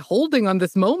 Why are they holding on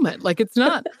this moment? Like it's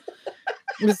not.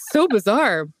 It was so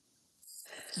bizarre.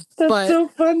 That's But- so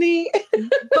funny.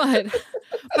 But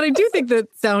I do think that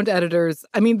sound editors,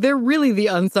 I mean, they're really the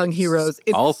unsung heroes.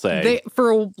 I'll say. They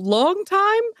for a long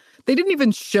time, they didn't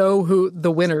even show who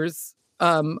the winners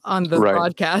on the Right.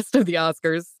 broadcast of the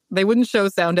Oscars. They wouldn't show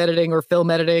sound editing or film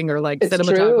editing or like It's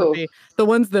cinematography. The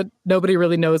ones that nobody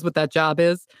really knows what that job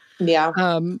is. Yeah,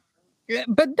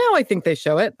 But now I think they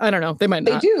show it. I don't know. They might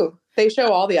they not. do. They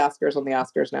show all the Oscars on the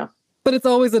Oscars now. But it's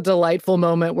always a delightful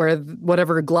moment where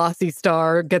whatever glossy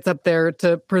star gets up there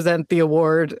to present the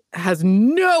award has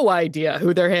no idea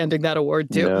who they're handing that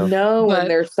award to. No. No, But- and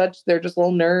they're just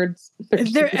little nerds.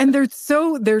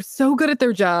 They're so good at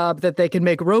their job that they can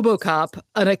make RoboCop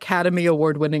an Academy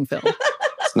Award winning film.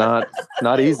 It's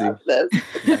not easy. This.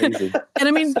 Not easy. And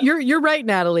I mean, you're right,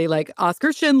 Natalie. Like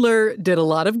Oscar Schindler did a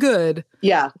lot of good,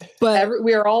 Yeah, but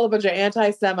we are all a bunch of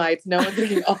anti-Semites. No one's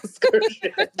getting Oscar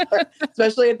Schindler,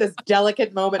 especially at this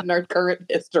delicate moment in our current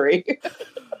history. but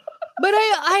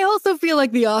I also feel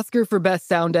like the Oscar for best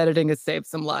sound editing has saved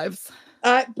some lives.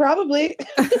 Probably.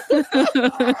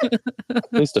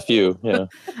 At least a few. Yeah.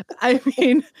 I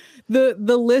mean, the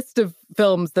list of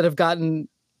films that have gotten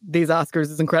these Oscars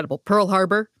is incredible. Pearl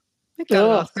Harbor, they got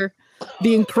an Ugh. Oscar.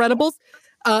 The Incredibles,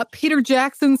 Peter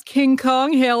Jackson's King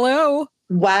Kong. Hello.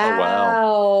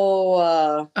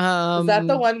 Wow. Is that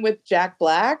the Um, one with Jack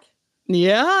Black?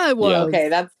 Yeah, it was. Okay,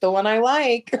 that's the one I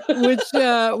like.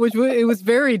 It was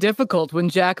very difficult when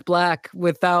Jack Black,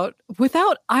 without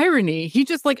irony, he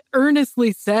just like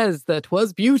earnestly says that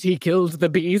 'twas beauty killed the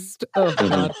beast. Oh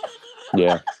God.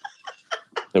 Yeah,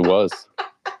 it was.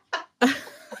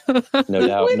 No doubt.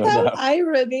 No Without doubt.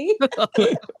 irony.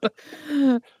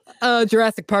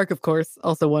 Jurassic Park, of course,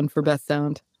 also won for best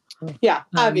sound. Yeah,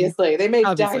 obviously. They made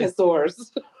obviously.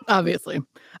 dinosaurs. Obviously.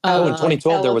 Oh, in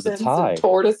 2012 there was a Elephants tie. and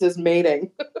tortoises mating.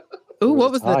 Ooh,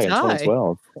 what There was the in tie?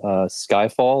 2012.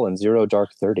 Skyfall and Zero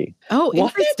Dark 30. Oh,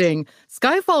 What? interesting.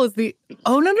 Skyfall is the.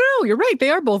 Oh, no. You're right. They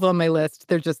are both on my list.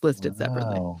 They're just listed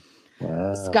separately. Wow.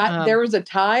 There was a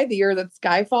tie the year that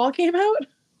Skyfall came out.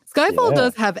 Skyfall Yeah.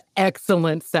 does have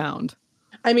excellent sound.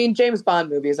 I mean, James Bond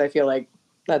movies, I feel like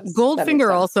that makes Goldfinger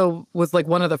sense. also was like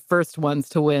one of the first ones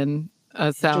to win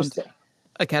a Sound Interesting.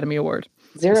 Academy Award.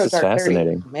 Zero This is Dark 30.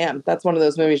 fascinating. Man, that's one of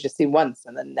those movies you see once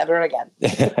and then never again.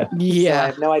 So I Yeah.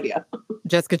 have no idea.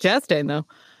 Jessica Chastain,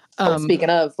 though. Speaking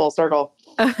of full circle.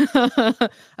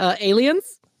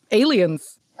 Aliens?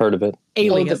 Aliens. Heard of it?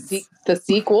 Aliens. The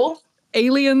sequel.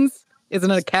 Aliens is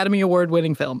an Academy Award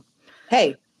winning film.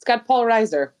 Hey, it's got Paul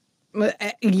Reiser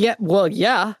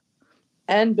Yeah.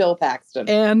 and Bill Paxton.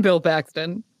 And Bill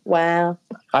Paxton. Wow.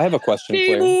 I have a question,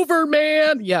 Game Claire. over,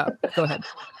 man. Yeah, go ahead.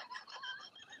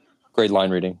 Great line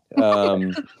reading.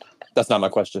 That's not my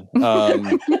question.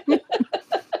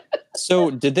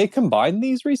 So did they combine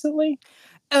these recently?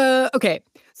 Okay.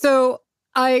 So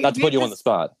Not to put you on the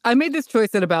spot. I made this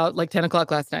choice at about like 10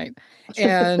 o'clock last night.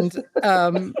 And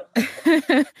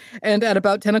and at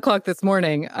about 10 o'clock this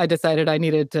morning, I decided I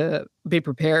needed to be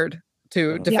prepared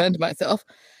to defend myself.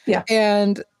 Yeah.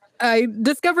 And I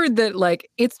discovered that like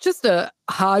it's just a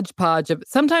hodgepodge of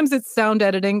sometimes it's sound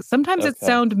editing, sometimes it's Okay.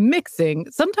 sound mixing,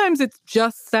 sometimes it's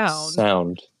just sound.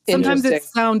 Sometimes Interesting.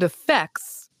 it's sound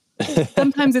effects.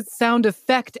 Sometimes it's sound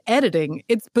effect editing.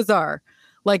 It's bizarre.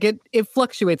 Like it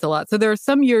fluctuates a lot. So there are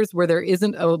some years where there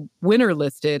isn't a winner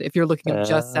listed if you're looking at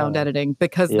just sound editing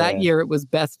because that year it was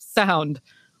best sound,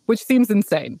 which seems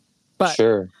insane. But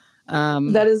Sure.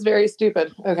 That is very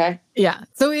stupid. Okay. yeah.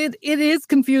 So it is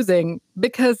confusing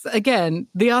because again,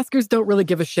 the Oscars don't really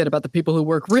give a shit about the people who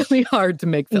work really hard to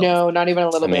make films. No, not even a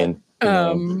little I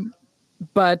mean,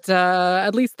 But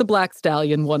at least the Black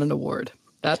Stallion won an award.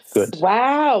 That's good. bit.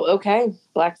 Wow. Okay.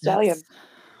 Black Stallion.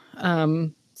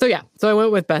 So yeah, so I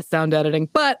went with best sound editing,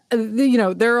 but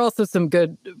there are also some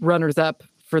good runners up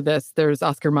for this. There's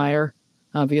Oscar Mayer,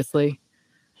 obviously.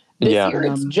 This Yeah. year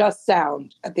it's just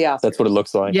sound at the Oscars. That's what it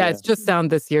looks like. Yeah, it's just sound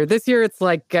this year. This year it's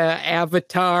like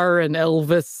Avatar and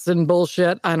Elvis and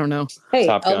bullshit. I don't know. Hey,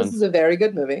 Top Gun. Elvis is a very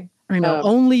good movie. I know.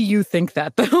 Only you think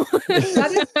that though.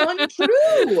 That is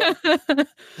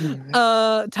untrue.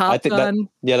 Top I think Gun.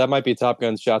 that might be Top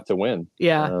Gun's shot to win.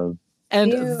 Yeah.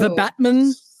 And Ew. The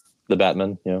Batman, The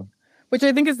Batman, yeah. which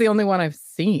I think is the only one I've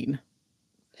seen.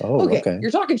 Oh, Okay. okay.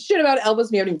 You're talking shit about Elvis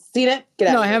and you haven't even seen it? Get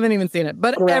out No, of I here. haven't even seen it,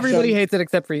 but Correction. everybody hates it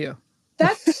except for you.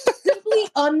 That's simply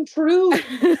untrue.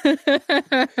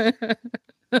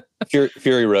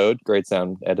 Fury Road, great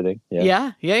sound editing.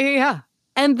 Yeah. Yeah.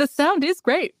 And the sound is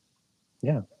great.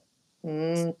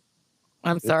 Mm,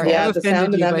 I'm sorry. Yeah, I the offended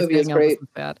sound in you that by movie saying is Elvis great. was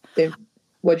bad.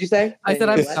 what'd you say? I said,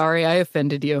 I'm What? sorry. I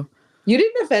offended you. You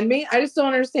didn't offend me. I just don't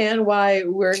understand why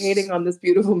we're hating on this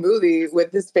beautiful movie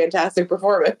with this fantastic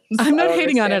performance. I'm I not don't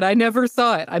hating on it. understand. I never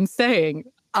saw it. I'm saying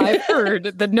I've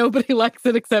heard that nobody likes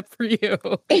it except for you.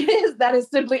 That is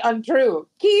simply untrue.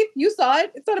 Keith, you saw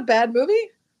it. It's not a bad movie.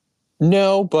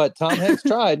 No, but Tom Hanks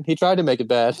tried. He tried to make it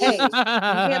bad. Hey, you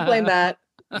can't blame that.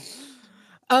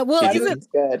 Well, That isn't movie's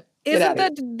good. Get isn't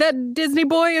outta here. that Disney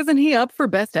boy? Isn't he up for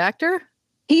Best Actor?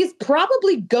 He's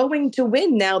probably going to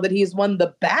win now that he's won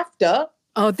the BAFTA.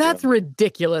 Oh, that's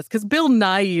ridiculous. Because Bill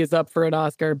Nighy is up for an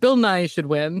Oscar. Bill Nighy should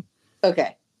win.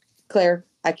 Okay, Claire,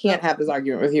 I can't have this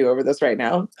argument with you over this right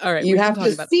now. All right, You we can have talk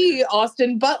to about it see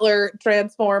Austin Butler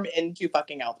transform into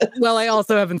fucking Elvis. later. Well, I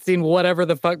also haven't seen whatever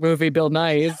the fuck movie Bill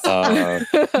Nighy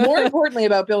is. More importantly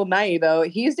about Bill Nighy, though,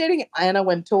 he's dating Anna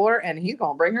Wintour, and he's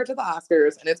gonna bring her to the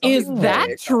Oscars. And it's gonna Is be that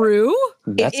very true?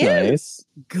 That's It is. nice.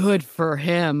 Good for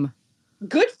him.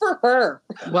 good for her.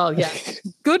 Well, yeah.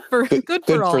 Good for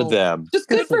Good all. for them. Just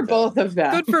good for both of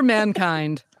them. Good for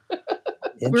mankind.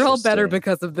 We're all better Interesting.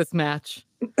 because of this match.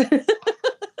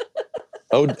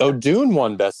 Oh, Dune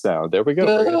won Best Sound. There we go.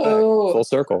 Bring it back. Oh. Full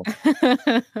circle.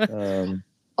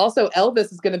 Also,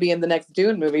 Elvis is going to be in the next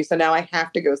Dune movie, so now I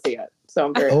have to go see it. So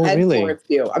I'm very and really? Florence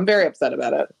Pugh. I'm very upset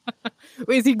about it.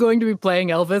 Is he going to be playing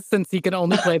Elvis since he can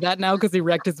only play that now because he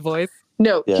wrecked his voice?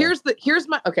 No, Yeah. here's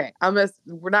my okay.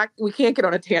 We can't get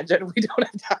on a tangent. We don't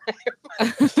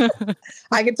have time.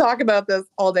 I could talk about this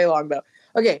all day long though.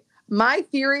 Okay, My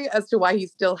theory as to why he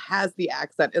still has the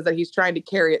accent is that he's trying to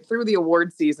carry it through the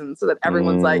award season so that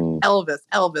everyone's like, Elvis,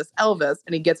 Elvis, Elvis,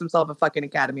 and he gets himself a fucking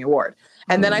Academy Award.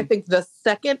 And then I think the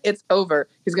second it's over,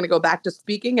 he's going to go back to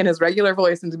speaking in his regular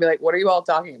voice and to be like, what are you all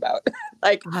talking about?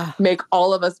 Like, make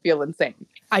all of us feel insane.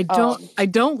 I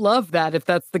don't love that if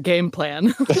that's the game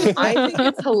plan. I think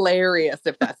it's hilarious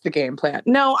if that's the game plan.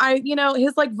 No,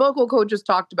 his like vocal coach just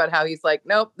talked about how he's like,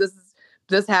 nope,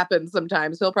 this happens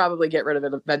sometimes. He'll probably get rid of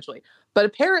it eventually. But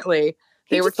apparently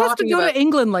they were talking to go about to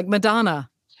England like Madonna.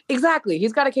 Exactly.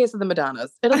 He's got a case of the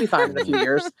Madonnas. It'll be fine in a few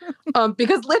years.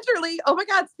 Because literally, oh my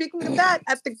God, speaking of that,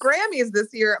 at the Grammys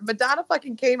this year, Madonna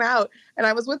fucking came out and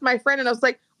I was with my friend and I was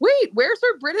like, wait, where's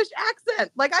her British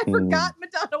accent? Like I forgot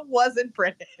Madonna wasn't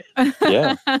British.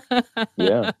 Yeah.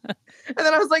 Yeah. And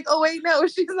then I was like, oh wait, no,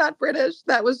 she's not British.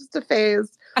 That was just a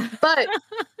phase. But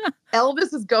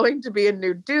Elvis is going to be a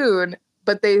new Dune.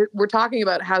 But they were talking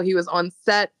about how he was on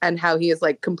set and how he is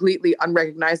like completely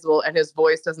unrecognizable and his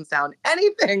voice doesn't sound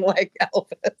anything like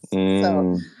Elvis.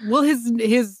 So, well,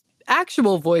 his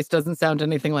actual voice doesn't sound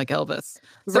anything like Elvis.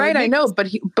 So right, I know,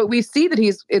 but we see that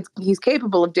he's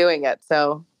capable of doing it.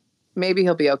 So maybe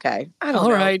he'll be okay. I don't know.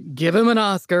 All right, give him an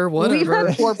Oscar. Whatever. Leave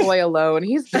that poor boy alone.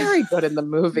 He's very good in the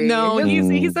movie. No,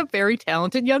 he's a very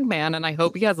talented young man, and I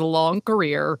hope he has a long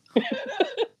career.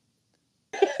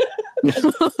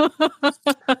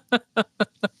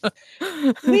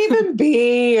 Leave him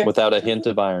be. Without a hint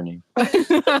of irony.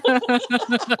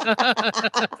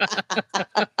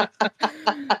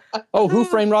 Oh, Who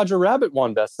Framed Roger Rabbit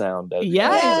won Best Sound.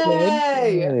 Yeah,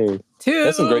 Yay! Hey.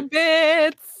 2 some great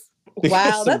bits.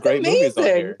 Wow, that's great movies on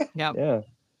amazing. here.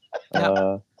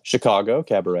 Yeah. Chicago,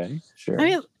 Cabaret. Sure. I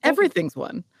mean, everything's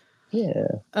won. Yeah.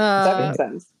 That makes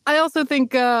sense. I also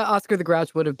think Oscar the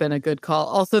Grouch would have been a good call.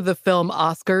 Also, the film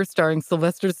Oscar starring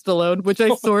Sylvester Stallone, which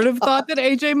I sort of thought that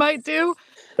AJ might do.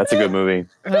 That's a good movie.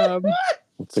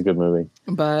 It's a good movie.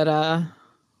 But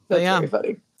That's very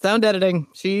funny. Sound editing.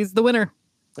 She's the winner.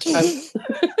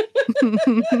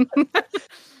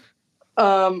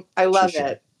 I love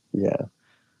it. Yeah.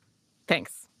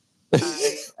 Thanks.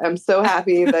 I'm so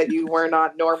happy that you were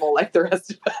not normal like the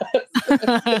rest of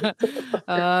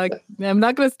us. I'm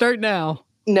not going to start now.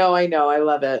 No, I know. I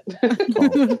love it.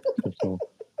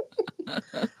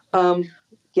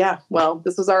 Yeah, well,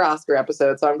 this was our Oscar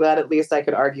episode, so I'm glad at least I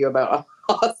could argue about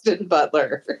Austin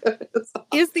Butler.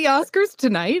 Is the Oscars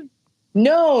tonight?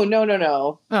 No.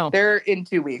 Oh. They're in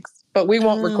 2 weeks, but we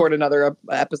won't record another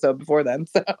episode before then.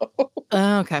 So.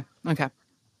 Okay.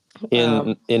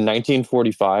 In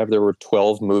 1945, there were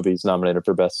 12 movies nominated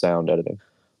for Best Sound Editing.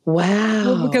 Wow.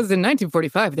 Well, because in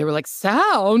 1945 they were like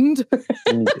sound.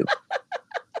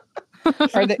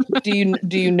 Are they? Do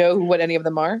you know what any of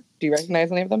them are? Do you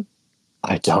recognize any of them?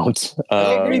 I don't.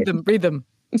 Read them.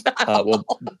 Well,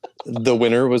 the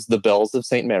winner was The Bells of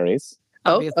St. Mary's.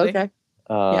 Obviously. Okay.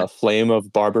 Flame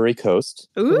of Barbary Coast.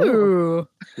 Ooh.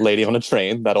 Lady on a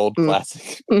Train, that old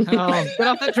classic. Oh, get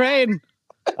off that train.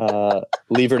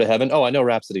 Leave Her to Heaven. Oh, I know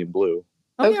Rhapsody in Blue.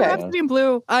 Oh, Okay. yeah, Rhapsody in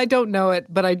Blue. I don't know it,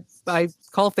 but I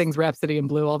call things Rhapsody in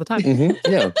Blue all the time.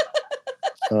 Mm-hmm. Yeah.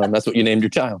 That's what you named your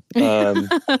child.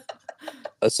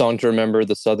 A Song to Remember,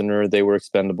 The Southerner, They Were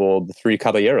Expendable, The Three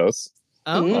Caballeros.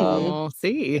 Oh,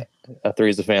 see.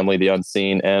 Three's a Family, The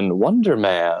Unseen, and Wonder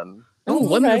Man. Oh,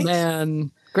 Wonder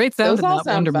Man. Great sound Those in all that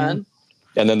sound Wonder fun. Man.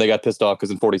 And then they got pissed off because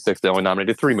in 46 they only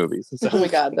nominated 3 movies. So, Oh my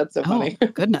God, that's so funny. Oh,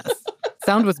 goodness.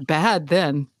 Sound was bad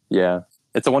then. yeah.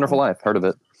 It's a Wonderful Life. Heard of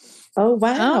it. Oh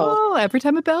wow. Oh, every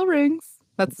time a bell rings.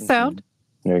 That's the sound.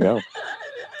 There you go.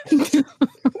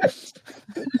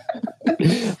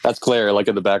 That's Claire, like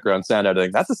in the background, sound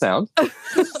editing. That's a sound. Oh,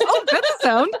 that's a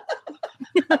sound.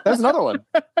 There's another one.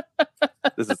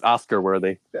 This is Oscar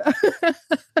worthy. Then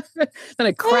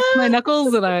I crack my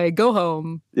knuckles and I go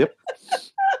home. Yep.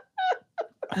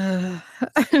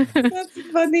 That's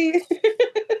funny.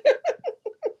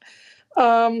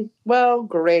 Well,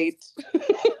 great.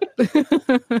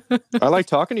 I like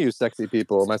talking to you, sexy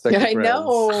people. My sexy I friends.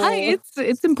 know. Hi,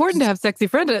 it's important to have sexy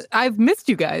friends. I've missed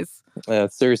you guys.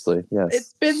 Seriously, yes.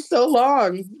 It's been so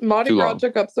long. Mardi Too Gras long.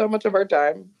 took up so much of our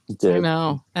time. It I did.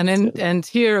 know. And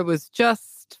here it was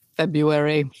just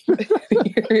February.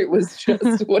 It was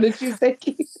just, what did you say,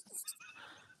 Keith?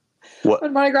 What?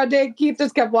 On Mardi Gras Day, Keith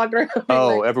just kept walking around.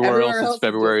 Oh, like, everywhere else is is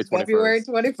February just February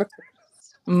 21st. 21st.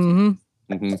 Mm-hmm.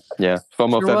 Mm-hmm. Yeah.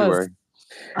 FOMO Sure February.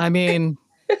 I mean,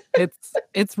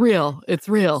 it's real. It's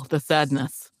real, the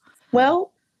sadness.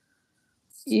 Well,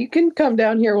 you can come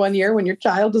down here one year when your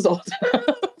child is old enough.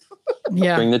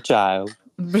 Yeah. Bring the child.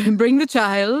 Bring the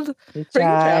child. Bring the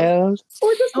child.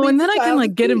 Or just Oh, leave and then the I can child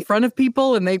like to get in sleep. front of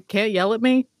people and they can't yell at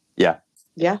me. Yeah.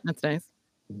 Yeah. That's nice.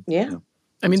 Yeah.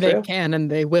 I mean, That's they true. can and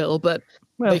they will, but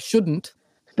they shouldn't.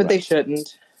 But they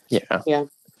shouldn't. Yeah. Yeah.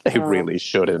 They really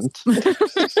shouldn't.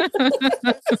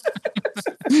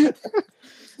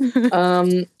 All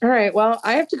right. Well,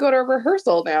 I have to go to a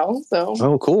rehearsal now. So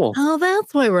Oh, cool. Oh,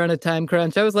 that's why we're on a time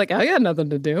crunch. I was like, I got nothing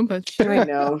to do, but sure. I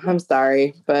know. I'm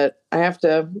sorry, but I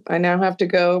now have to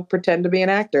go pretend to be an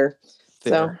actor.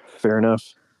 Fair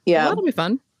enough. Yeah, Well, that'll be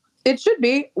fun. it should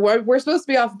be. We're supposed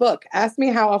to be off book. Ask me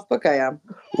how off book I am.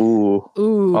 Ooh.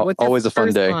 Ooh, what's your Always a fun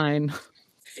first day. line?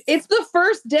 It's the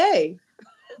first day.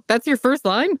 That's your first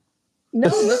line? No,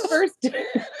 the first.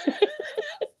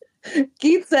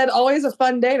 Keith said, "Always a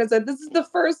fun day," and I said, "This is the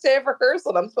first day of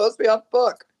rehearsal. And I'm supposed to be off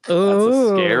book." That's a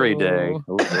scary day. Ooh.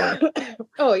 Oh, boy.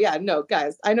 Oh yeah, no,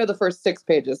 guys, I know the first 6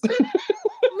 pages.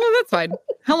 No, that's fine.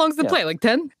 How long's the Yeah. play? Like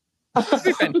 10? Yeah,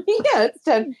 it's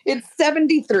 10. It's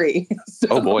 73. So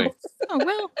Oh, boy. Oh,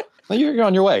 well, Well, you're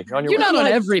on your way. You're on your you're way. not on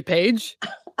Like- every page.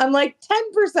 I'm like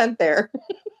 10% there.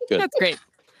 Good. That's great.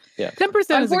 Yeah.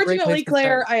 10% is a great Unfortunately, place to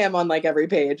Claire, start. I am on like every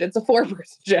page. It's a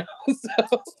 4-person show,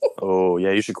 so Oh,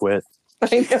 yeah, you should quit.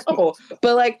 I know.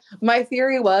 But like my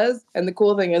theory was, and the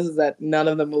cool thing is that none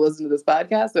of them will listen to this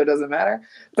podcast, so it doesn't matter.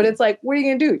 But it's like, what are you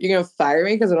gonna do? You're gonna fire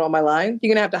me because I know all my lines?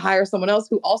 You're gonna have to hire someone else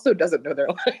who also doesn't know their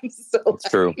lines. So It's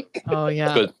true. Oh,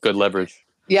 yeah. Good leverage.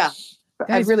 yeah,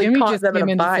 Guys, I really Jimmy caught just them came in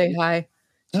in a to say bind. hi.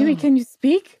 Jimmy, can you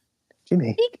speak?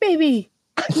 Jimmy. Speak, baby.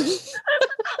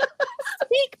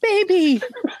 Speak, baby.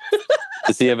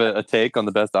 Does he have a take on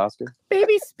the best Oscar?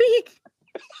 Baby, speak.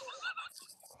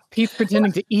 Pete's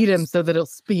pretending to eat him so that he'll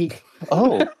speak.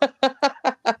 Oh,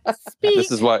 Speak.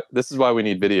 this is why we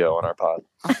need video on our pod.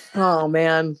 Oh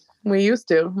man, we used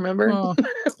to remember. Oh,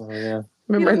 Oh yeah.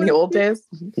 Remember in the old days,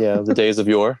 Yeah, the days of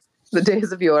yore. the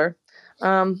days of yore.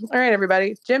 All right,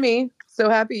 everybody. Jimmy, so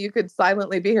happy you could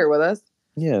silently be here with us.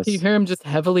 Yes. can you hear him just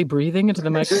heavily breathing into the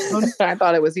microphone? I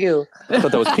thought it was you. I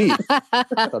thought that was Pete.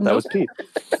 I thought that was Pete.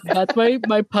 That's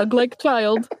my pug-like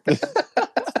child.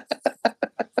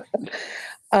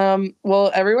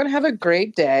 Well, everyone have a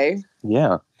great day.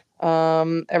 Yeah.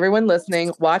 Everyone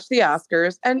listening, watch the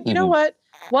Oscars. And you know what?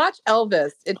 Watch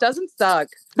Elvis. It doesn't suck.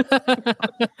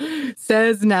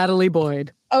 Says Natalie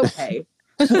Boyd. Okay.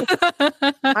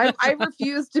 I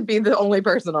refuse to be the only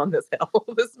person on this hill.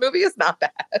 This movie is not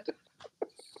bad.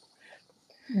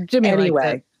 Jimmy likes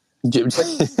Anyway,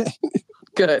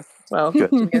 good. Well,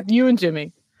 it. You and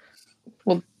Jimmy.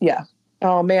 well, yeah.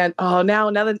 Oh man. Oh, now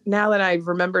that I've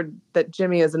remembered that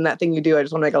Jimmy is in That Thing You Do, I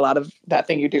just want to make a lot of That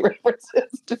Thing You Do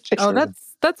references to Jimmy. Oh,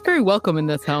 that's very welcome in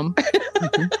this home.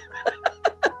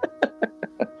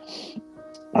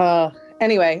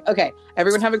 Anyway, okay.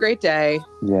 Everyone have a great day.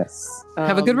 Yes.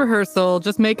 Have a good rehearsal.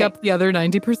 Just make up the other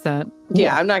 90%.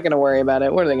 Yeah, I'm not going to worry about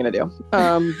it. What are they going to do?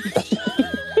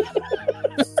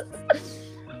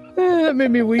 That made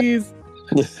me wheeze.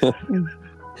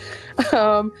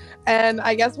 And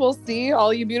I guess we'll see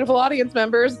all you beautiful audience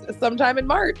members sometime in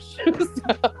March.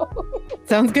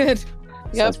 Sounds good.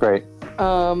 Sounds great.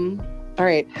 All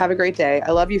right. Have a great day.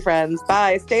 I love you, friends.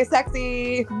 Bye. Stay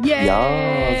sexy.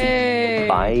 Yay!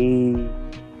 Bye.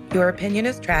 Your Opinion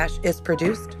is Trash is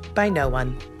produced by no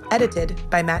one. Edited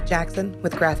by Matt Jackson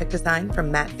with graphic design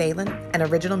from Matt Phelan and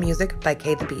original music by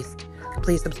Kay the Beast.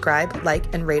 Please subscribe,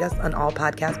 like, and rate us on all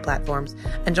podcast platforms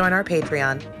and join our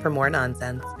Patreon for more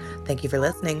nonsense. Thank you for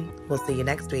listening. We'll see you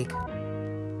next week.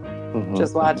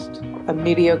 Just watched a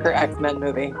mediocre X-Men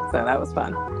movie, so that was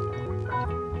fun.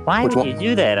 Why Which would one? you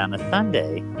do that on a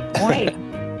Sunday?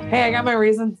 Hey, I got my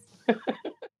reasons.